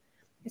you.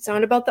 It's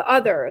not about the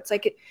other. It's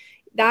like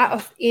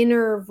that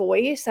inner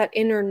voice, that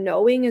inner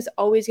knowing is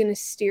always going to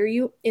steer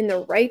you in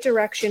the right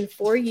direction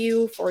for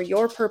you, for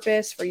your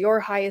purpose, for your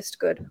highest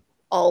good,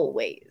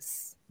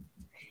 always.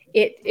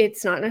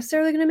 It's not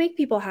necessarily going to make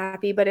people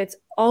happy, but it's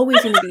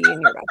always going to be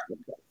in your best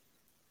interest.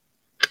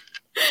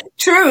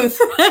 Truth.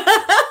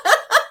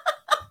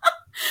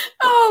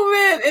 Oh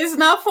man, it's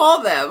not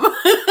for them.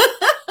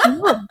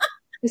 No,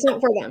 it's not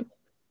for them.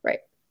 Right.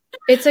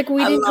 It's like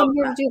we didn't come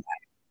here to do that.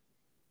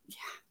 Yeah.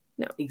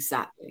 No.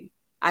 Exactly.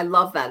 I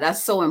love that.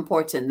 That's so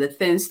important. The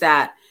things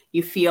that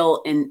you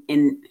feel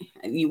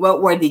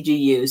what word did you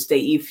use?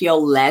 That you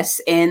feel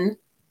less in,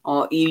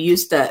 or you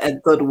used a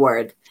good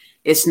word.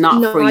 It's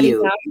not for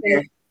you.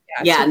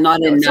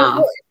 Not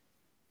enough.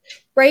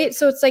 Right.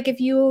 So it's like if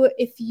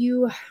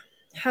you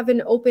have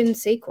an open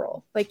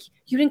sacral, like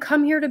you didn't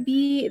come here to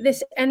be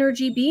this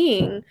energy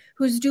being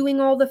who's doing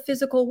all the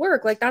physical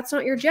work. Like that's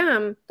not your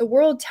jam. The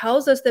world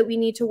tells us that we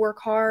need to work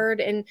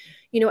hard and,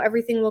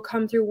 everything will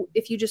come through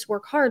if you just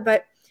work hard,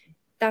 but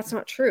that's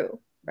not true,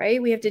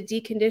 right? We have to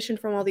decondition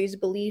from all these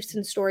beliefs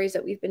and stories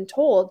that we've been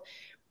told.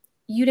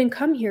 You didn't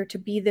come here to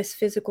be this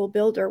physical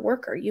builder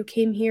worker. You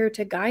came here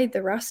to guide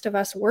the rest of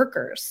us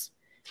workers,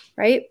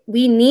 right?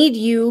 We need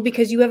you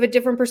because you have a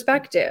different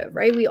perspective,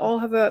 right? We all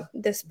have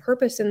this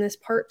purpose and this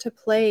part to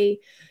play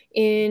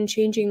in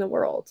changing the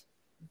world.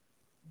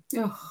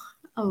 Oh,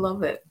 I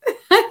love it.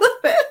 I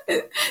love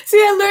it. See,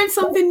 I learned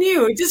something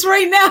new just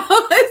right now.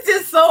 It's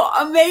just so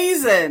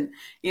amazing,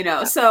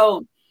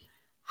 So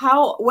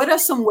what are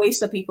some ways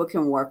that people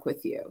can work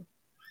with you?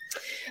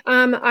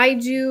 I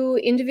do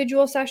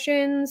individual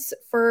sessions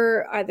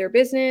for either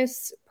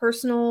business,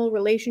 personal,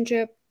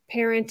 relationship,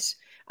 parent,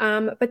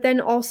 but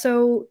then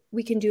also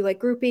we can do like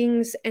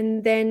groupings.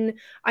 And then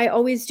I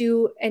always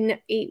do an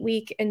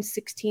 8-week and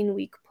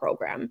 16-week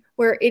program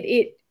where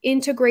it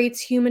integrates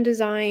human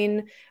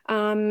design,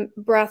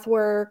 breath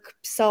work,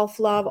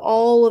 self-love,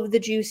 all of the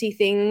juicy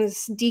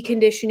things,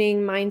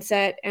 deconditioning,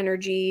 mindset,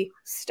 energy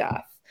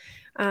stuff.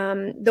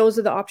 Those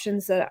are the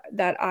options that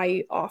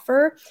I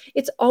offer.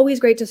 It's always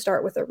great to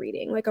start with a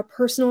reading, like a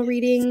personal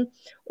reading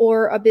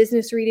or a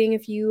business reading.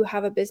 If you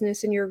have a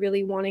business and you're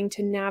really wanting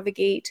to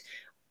navigate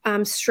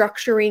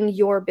structuring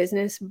your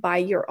business by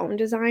your own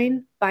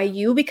design, by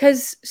you,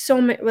 because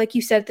like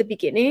you said at the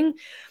beginning,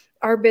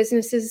 our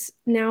businesses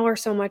now are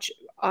so much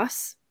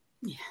us.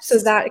 Yes. So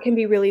that can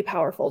be really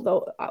powerful,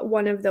 though.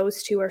 One of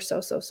those two are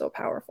so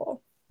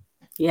powerful.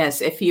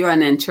 Yes, if you're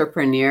an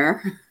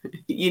entrepreneur,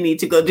 you need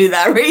to go do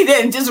that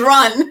reading. Just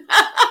run.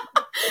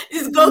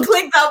 Just go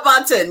click that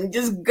button.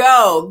 Just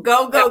go,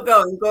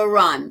 and go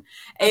run.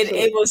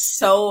 It was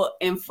so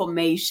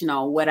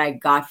informational what I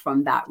got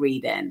from that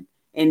reading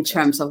in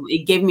terms of,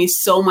 it gave me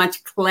so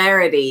much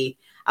clarity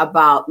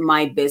about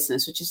my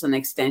business, which is an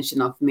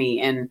extension of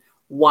me, and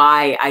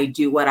why I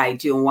do what I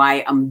do and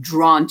why I'm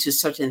drawn to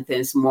certain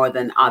things more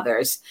than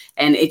others.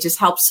 And it just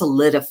helps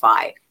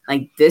solidify,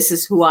 like, this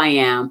is who I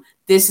am.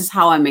 This is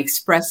how I'm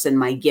expressing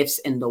my gifts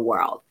in the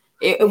world.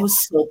 It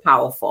was so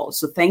powerful.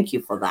 So thank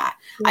you for that.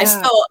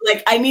 Yeah.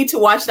 I need to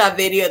watch that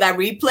video, that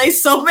replay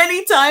so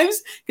many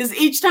times, because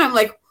each time,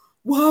 like,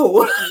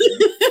 whoa.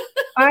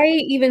 I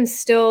even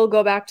still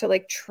go back to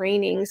like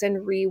trainings and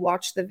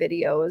rewatch the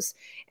videos.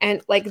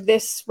 And like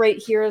this right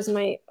here is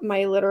my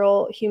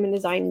literal human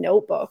design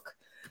notebook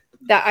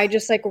that I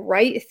just like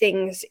write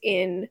things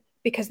in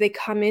because they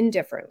come in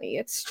differently.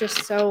 It's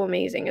just so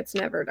amazing. It's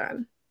never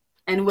done.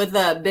 And with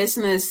the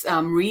business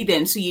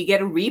reading, so you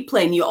get a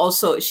replay,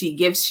 and she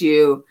gives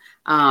you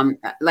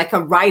like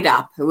a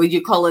write-up. Would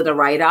you call it a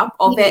write-up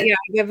of it? Yeah,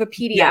 you have a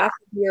PDF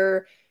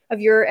of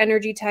your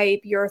energy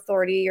type, your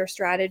authority, your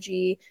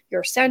strategy,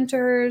 your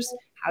centers,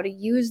 how to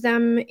use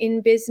them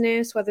in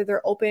business, whether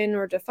they're open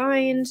or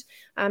defined,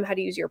 how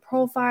to use your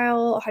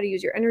profile, how to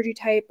use your energy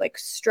type, like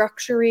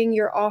structuring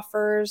your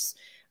offers.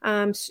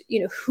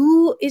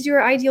 Who is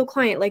your ideal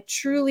client? Like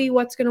truly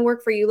what's going to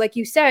work for you? Like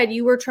you said,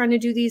 you were trying to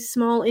do these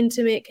small,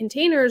 intimate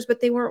containers,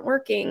 but they weren't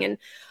working. And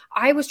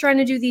I was trying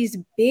to do these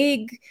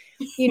big,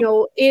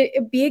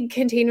 big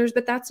containers,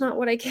 but that's not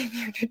what I came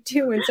here to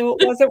do. And so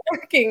it wasn't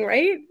working,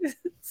 right?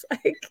 It's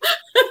like,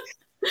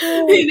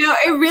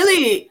 it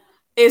really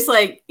is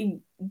like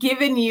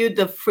giving you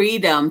the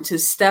freedom to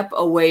step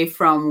away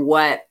from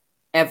what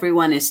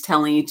everyone is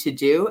telling you to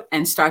do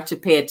and start to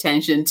pay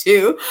attention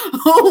to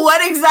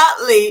what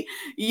exactly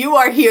you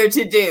are here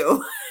to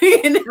do,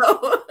 And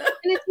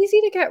it's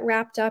easy to get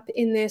wrapped up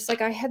in this.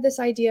 Like I had this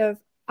idea of,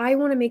 I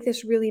want to make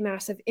this really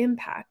massive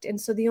impact. And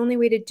so the only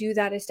way to do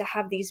that is to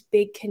have these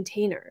big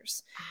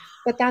containers.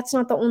 But that's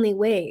not the only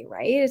way,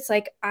 right? It's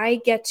like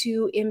I get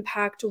to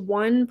impact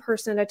one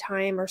person at a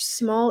time or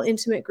small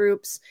intimate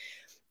groups.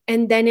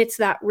 And then it's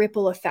that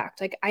ripple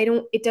effect. Like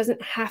it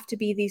doesn't have to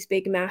be these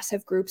big,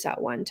 massive groups at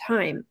one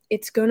time.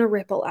 It's going to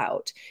ripple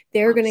out.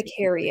 They're going to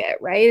carry it,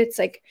 right? It's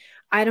like,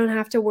 I don't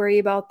have to worry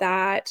about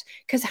that.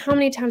 Because how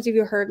many times have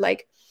you heard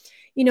like,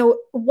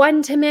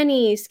 one to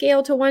many,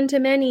 scale to one to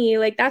many,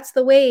 like that's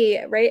the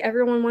way, right?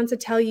 Everyone wants to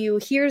tell you,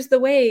 here's the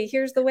way,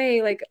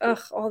 like,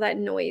 all that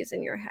noise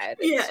in your head.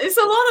 It's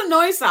a lot of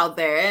noise out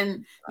there,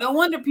 and no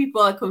wonder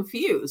people are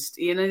confused.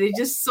 There's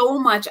just so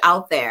much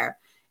out there,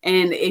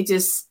 and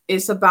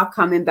it's about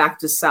coming back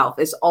to self.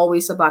 It's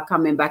always about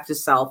coming back to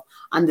self,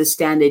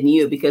 understanding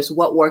you, because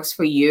what works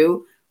for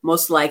you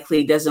most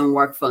likely doesn't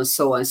work for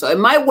so and so. It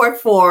might work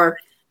for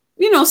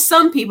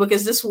some people,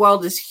 because this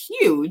world is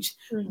huge,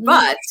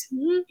 but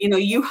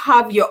you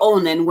have your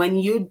own. And when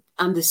you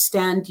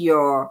understand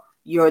your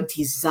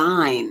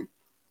design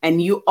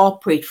and you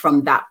operate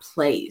from that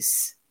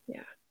place.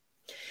 Yeah.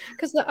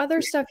 Because the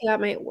other stuff,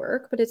 that might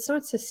work, but it's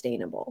not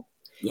sustainable.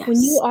 Yes.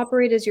 When you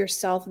operate as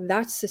yourself,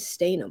 that's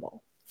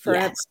sustainable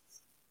forever. Yes.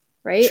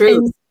 Right.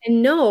 True.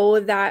 And know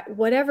that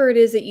whatever it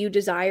is that you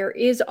desire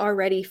is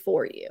already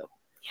for you.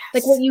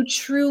 Yes. Like what you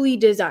truly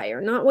desire,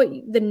 not what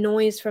the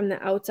noise from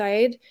the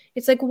outside.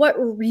 It's like what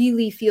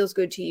really feels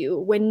good to you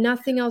when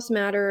nothing else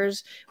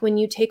matters, when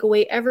you take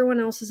away everyone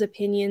else's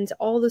opinions,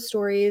 all the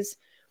stories,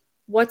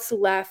 what's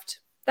left,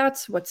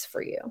 that's what's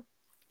for you.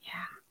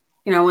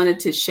 Yeah. I wanted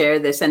to share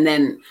this, and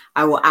then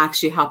I will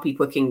ask you how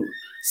people can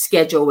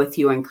schedule with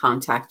you and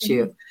contact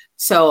you. Mm-hmm.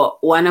 So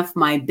one of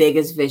my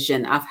biggest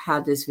vision, I've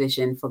had this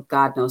vision for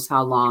God knows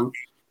how long.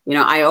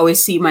 I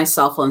always see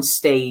myself on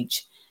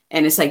stage,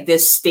 and it's like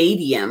this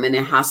stadium, and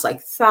it has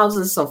like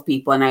thousands of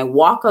people. And I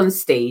walk on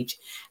stage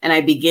and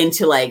I begin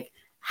to like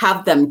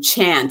have them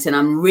chant, and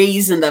I'm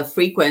raising the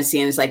frequency,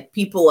 and it's like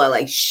people are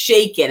like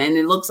shaking, and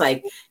it looks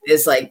like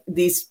there's like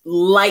these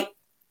light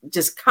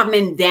just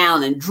coming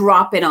down and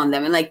dropping on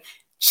them and like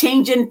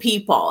changing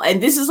people. And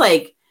this is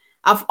like,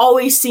 I've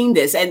always seen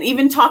this, and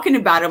even talking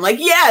about it, I'm like,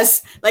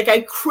 yes, like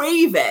I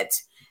crave it.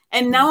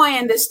 And now I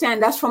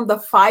understand that's from the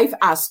 5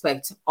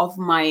 aspects of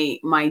my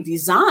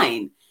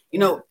design,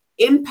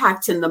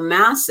 impacting the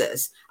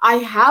masses. I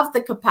have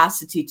the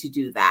capacity to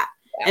do that.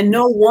 Yeah. And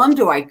no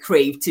wonder I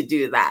crave to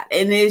do that.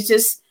 And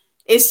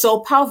it's so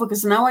powerful,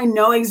 because now I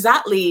know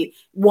exactly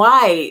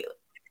why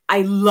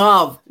I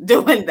love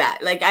doing that.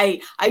 Like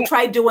I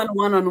tried doing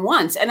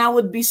one-on-ones, and I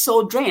would be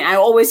so drained. I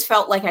always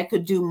felt like I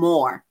could do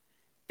more.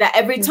 That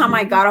every time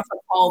I got off a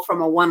call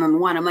from a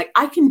one-on-one, I'm like,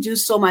 I can do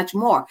so much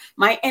more.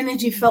 My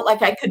energy felt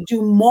like I could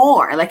do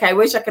more. Like I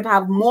wish I could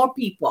have more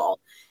people.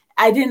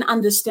 I didn't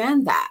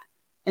understand that.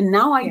 And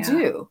now I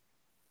do.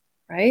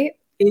 Right?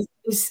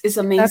 It's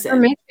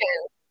amazing.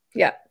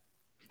 Yeah,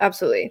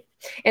 absolutely.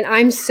 And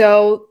I'm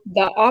so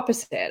the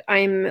opposite.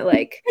 I'm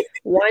like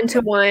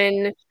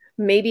 1-to-1,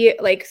 maybe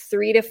like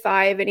 3 to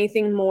 5,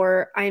 anything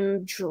more.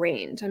 I'm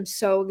drained. I'm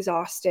so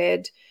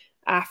exhausted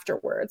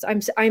afterwards.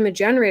 I'm a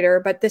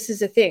generator, but this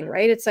is a thing,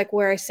 right? It's like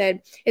where I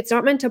said, it's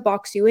not meant to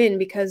box you in,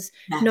 because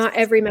not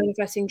every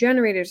manifesting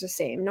generator is the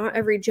same. Not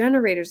every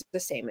generator is the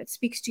same. It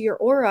speaks to your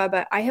aura,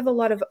 but I have a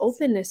lot of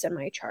openness in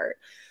my chart.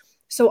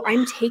 So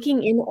I'm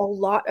taking in a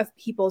lot of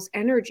people's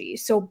energy.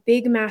 So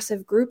big,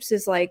 massive groups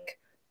is like,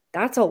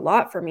 that's a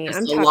lot for me.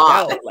 I'm tapped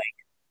out. Like,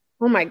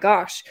 oh my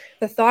gosh.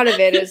 The thought of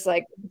it is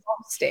like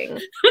exhausting.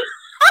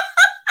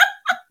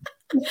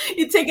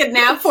 You take a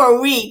nap for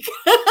a week.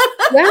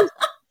 Yeah.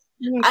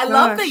 I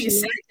love that you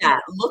said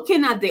that.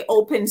 Looking at the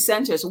open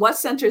centers, what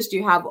centers do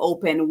you have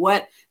open?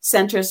 What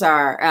centers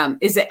are,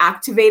 is it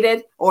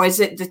activated, or is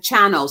it the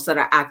channels that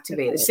are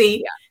activated?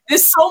 See,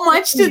 there's so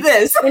much to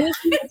this.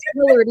 Anything that's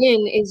colored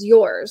in is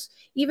yours.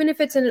 Even if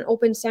it's in an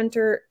open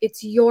center,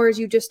 it's yours.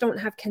 You just don't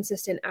have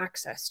consistent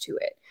access to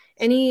it.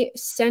 Any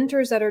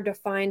centers that are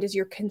defined as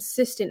your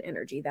consistent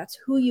energy, that's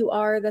who you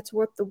are. That's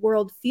what the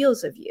world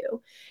feels of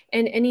you.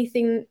 And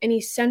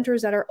any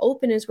centers that are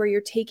open is where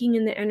you're taking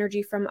in the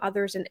energy from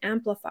others and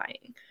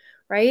amplifying,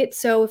 right?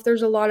 So if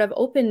there's a lot of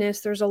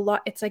openness,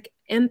 it's like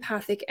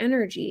empathic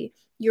energy.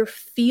 You're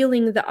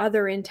feeling the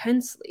other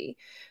intensely.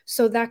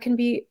 So that can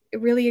be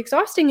really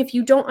exhausting if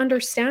you don't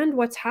understand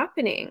what's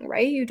happening,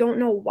 right? You don't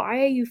know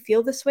why you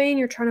feel this way, and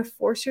you're trying to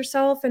force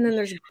yourself. And then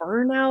there's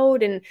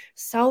burnout and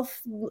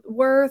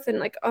self-worth and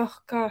like, oh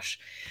gosh,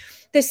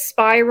 this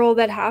spiral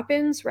that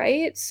happens,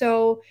 right?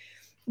 So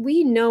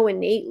we know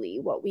innately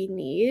what we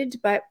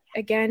need, but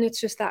again, it's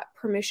just that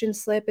permission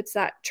slip. It's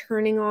that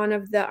turning on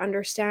of the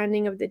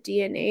understanding of the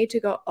DNA to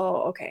go,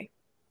 oh, okay.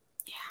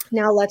 Yeah.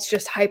 Now let's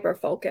just hyper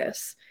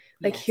focus.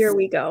 Like, here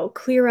we go.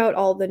 Clear out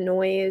all the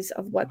noise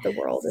of what the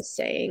world is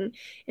saying.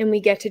 And we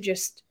get to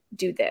just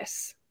do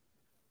this.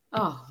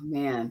 Oh,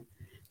 man.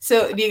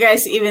 So do you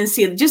guys even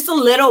see just a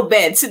little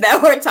bit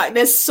that we're talking?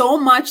 There's so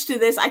much to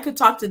this. I could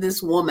talk to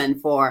this woman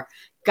for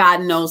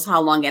God knows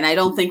how long. And I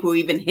don't think we'll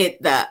even hit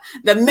the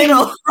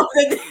middle of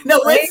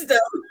the wisdom.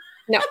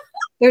 No.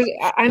 Again,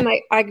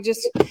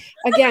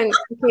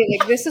 okay,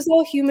 like this is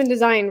all human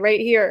design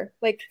right here.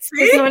 Like,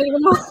 it's not even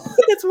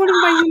that's one of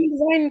my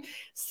human design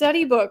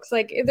study books.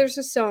 Like, there's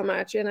just so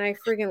much, and I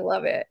freaking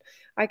love it.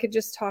 I could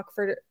just talk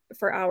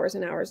for hours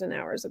and hours and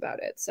hours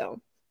about it.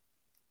 So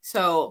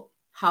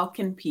how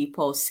can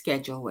people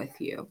schedule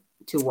with you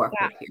to work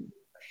with you?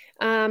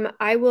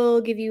 I will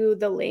give you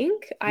the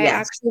link.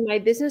 Yes. My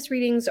business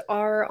readings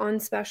are on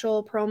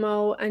special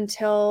promo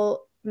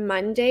until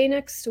Monday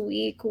next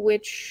week,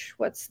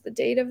 what's the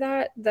date of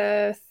that?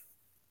 The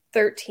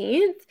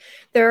 13th.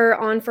 They're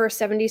on for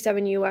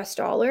 $77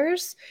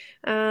 US.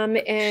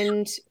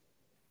 And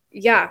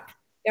yeah,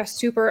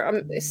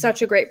 super,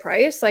 such a great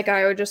price. Like,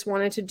 I would just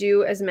wanted to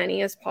do as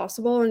many as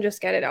possible and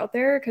just get it out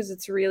there because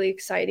it's really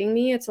exciting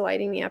me. It's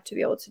lighting me up to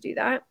be able to do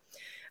that.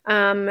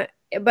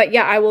 But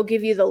yeah, I will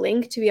give you the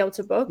link to be able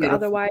to book. Beautiful.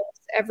 Otherwise,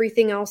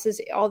 everything else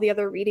all the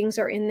other readings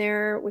are in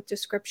there with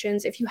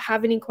descriptions. If you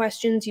have any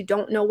questions, you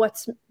don't know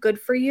what's good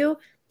for you,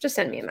 just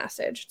send me a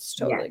message. It's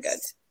totally good.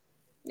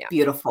 Yeah.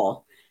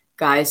 Beautiful.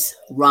 Guys,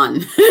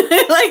 run.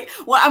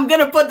 I'm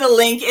going to put the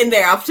link in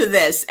there after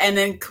this, and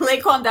then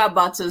click on that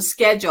button,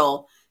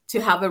 schedule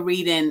to have a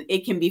reading.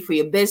 It can be for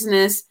your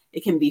business.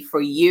 It can be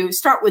for you.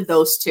 Start with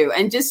those two.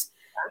 And just,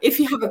 if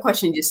you have a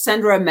question, just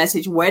send her a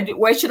message.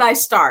 Where should I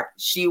start?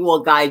 She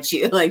will guide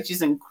you. Like,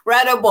 she's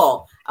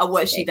incredible at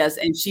what she does.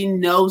 And she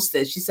knows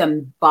this. She's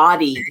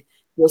embodied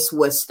this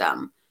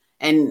wisdom.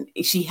 And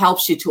she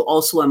helps you to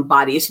also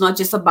embody. It's not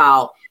just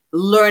about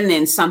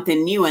learning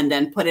something new and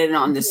then put it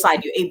on the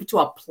side. You're able to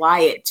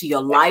apply it to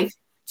your life,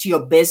 to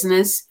your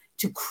business,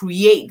 to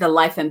create the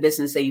life and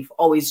business that you've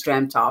always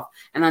dreamt of,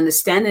 and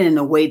understand it in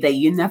a way that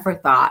you never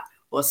thought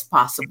was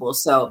possible.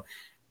 So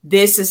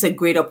this is a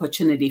great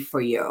opportunity for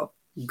you.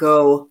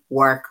 Go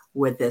work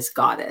with this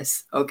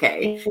goddess.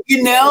 Okay.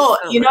 You know,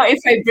 if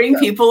I bring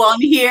people on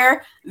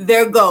here,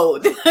 they're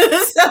gold. So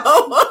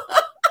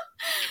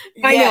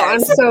I know. I'm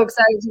so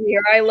excited to be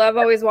here. I love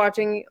always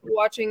watching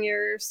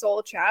your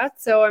soul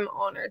chat. So I'm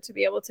honored to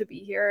be able to be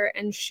here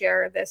and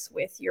share this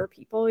with your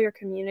people, your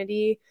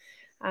community.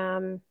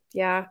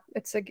 Yeah,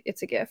 it's a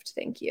gift.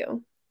 Thank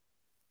you.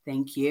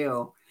 Thank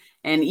you.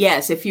 And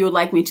yes, if you would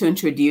like me to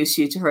introduce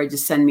you to her,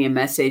 just send me a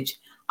message.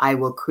 I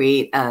will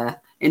create a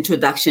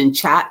introduction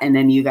chat, and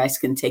then you guys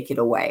can take it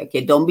away.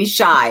 Okay. Don't be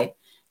shy.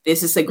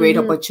 This is a great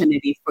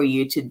opportunity for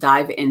you to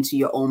dive into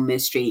your own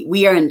mystery.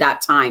 We are in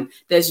that time.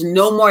 There's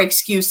no more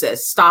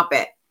excuses. Stop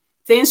it.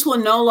 Things will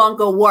no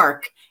longer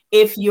work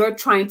if you're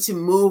trying to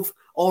move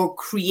or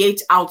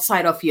create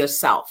outside of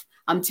yourself.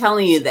 I'm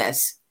telling you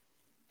this.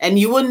 And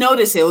you will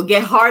notice it will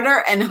get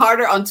harder and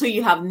harder until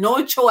you have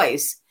no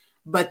choice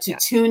but to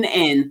tune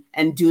in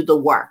and do the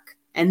work.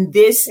 And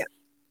this,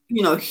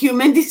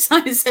 human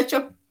design is such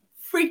a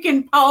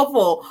freaking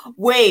powerful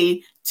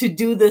way to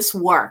do this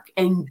work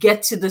and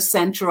get to the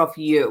center of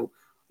you,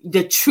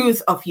 the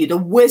truth of you, the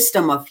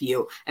wisdom of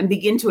you, and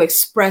begin to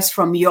express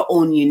from your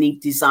own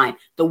unique design.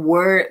 The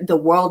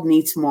world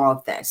needs more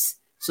of this.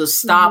 So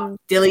stop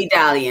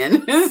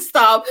dilly-dallying,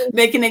 stop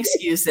making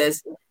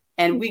excuses.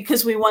 And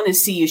because we want to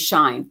see you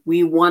shine.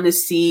 We want to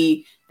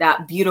see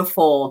that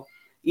beautiful,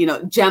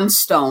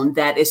 gemstone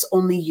that is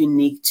only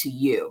unique to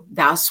you.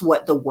 That's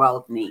what the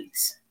world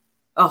needs.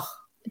 Oh,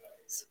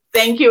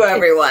 thank you,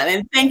 everyone.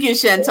 And thank you,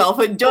 Chantel,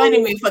 for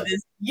joining me for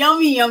this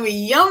yummy,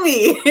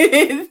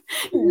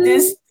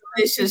 this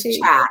delicious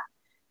chat.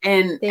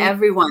 And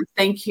everyone,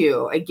 thank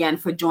you again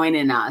for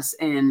joining us.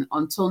 And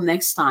until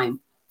next time,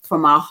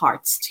 from our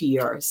hearts to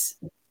yours.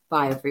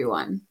 Bye,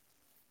 everyone.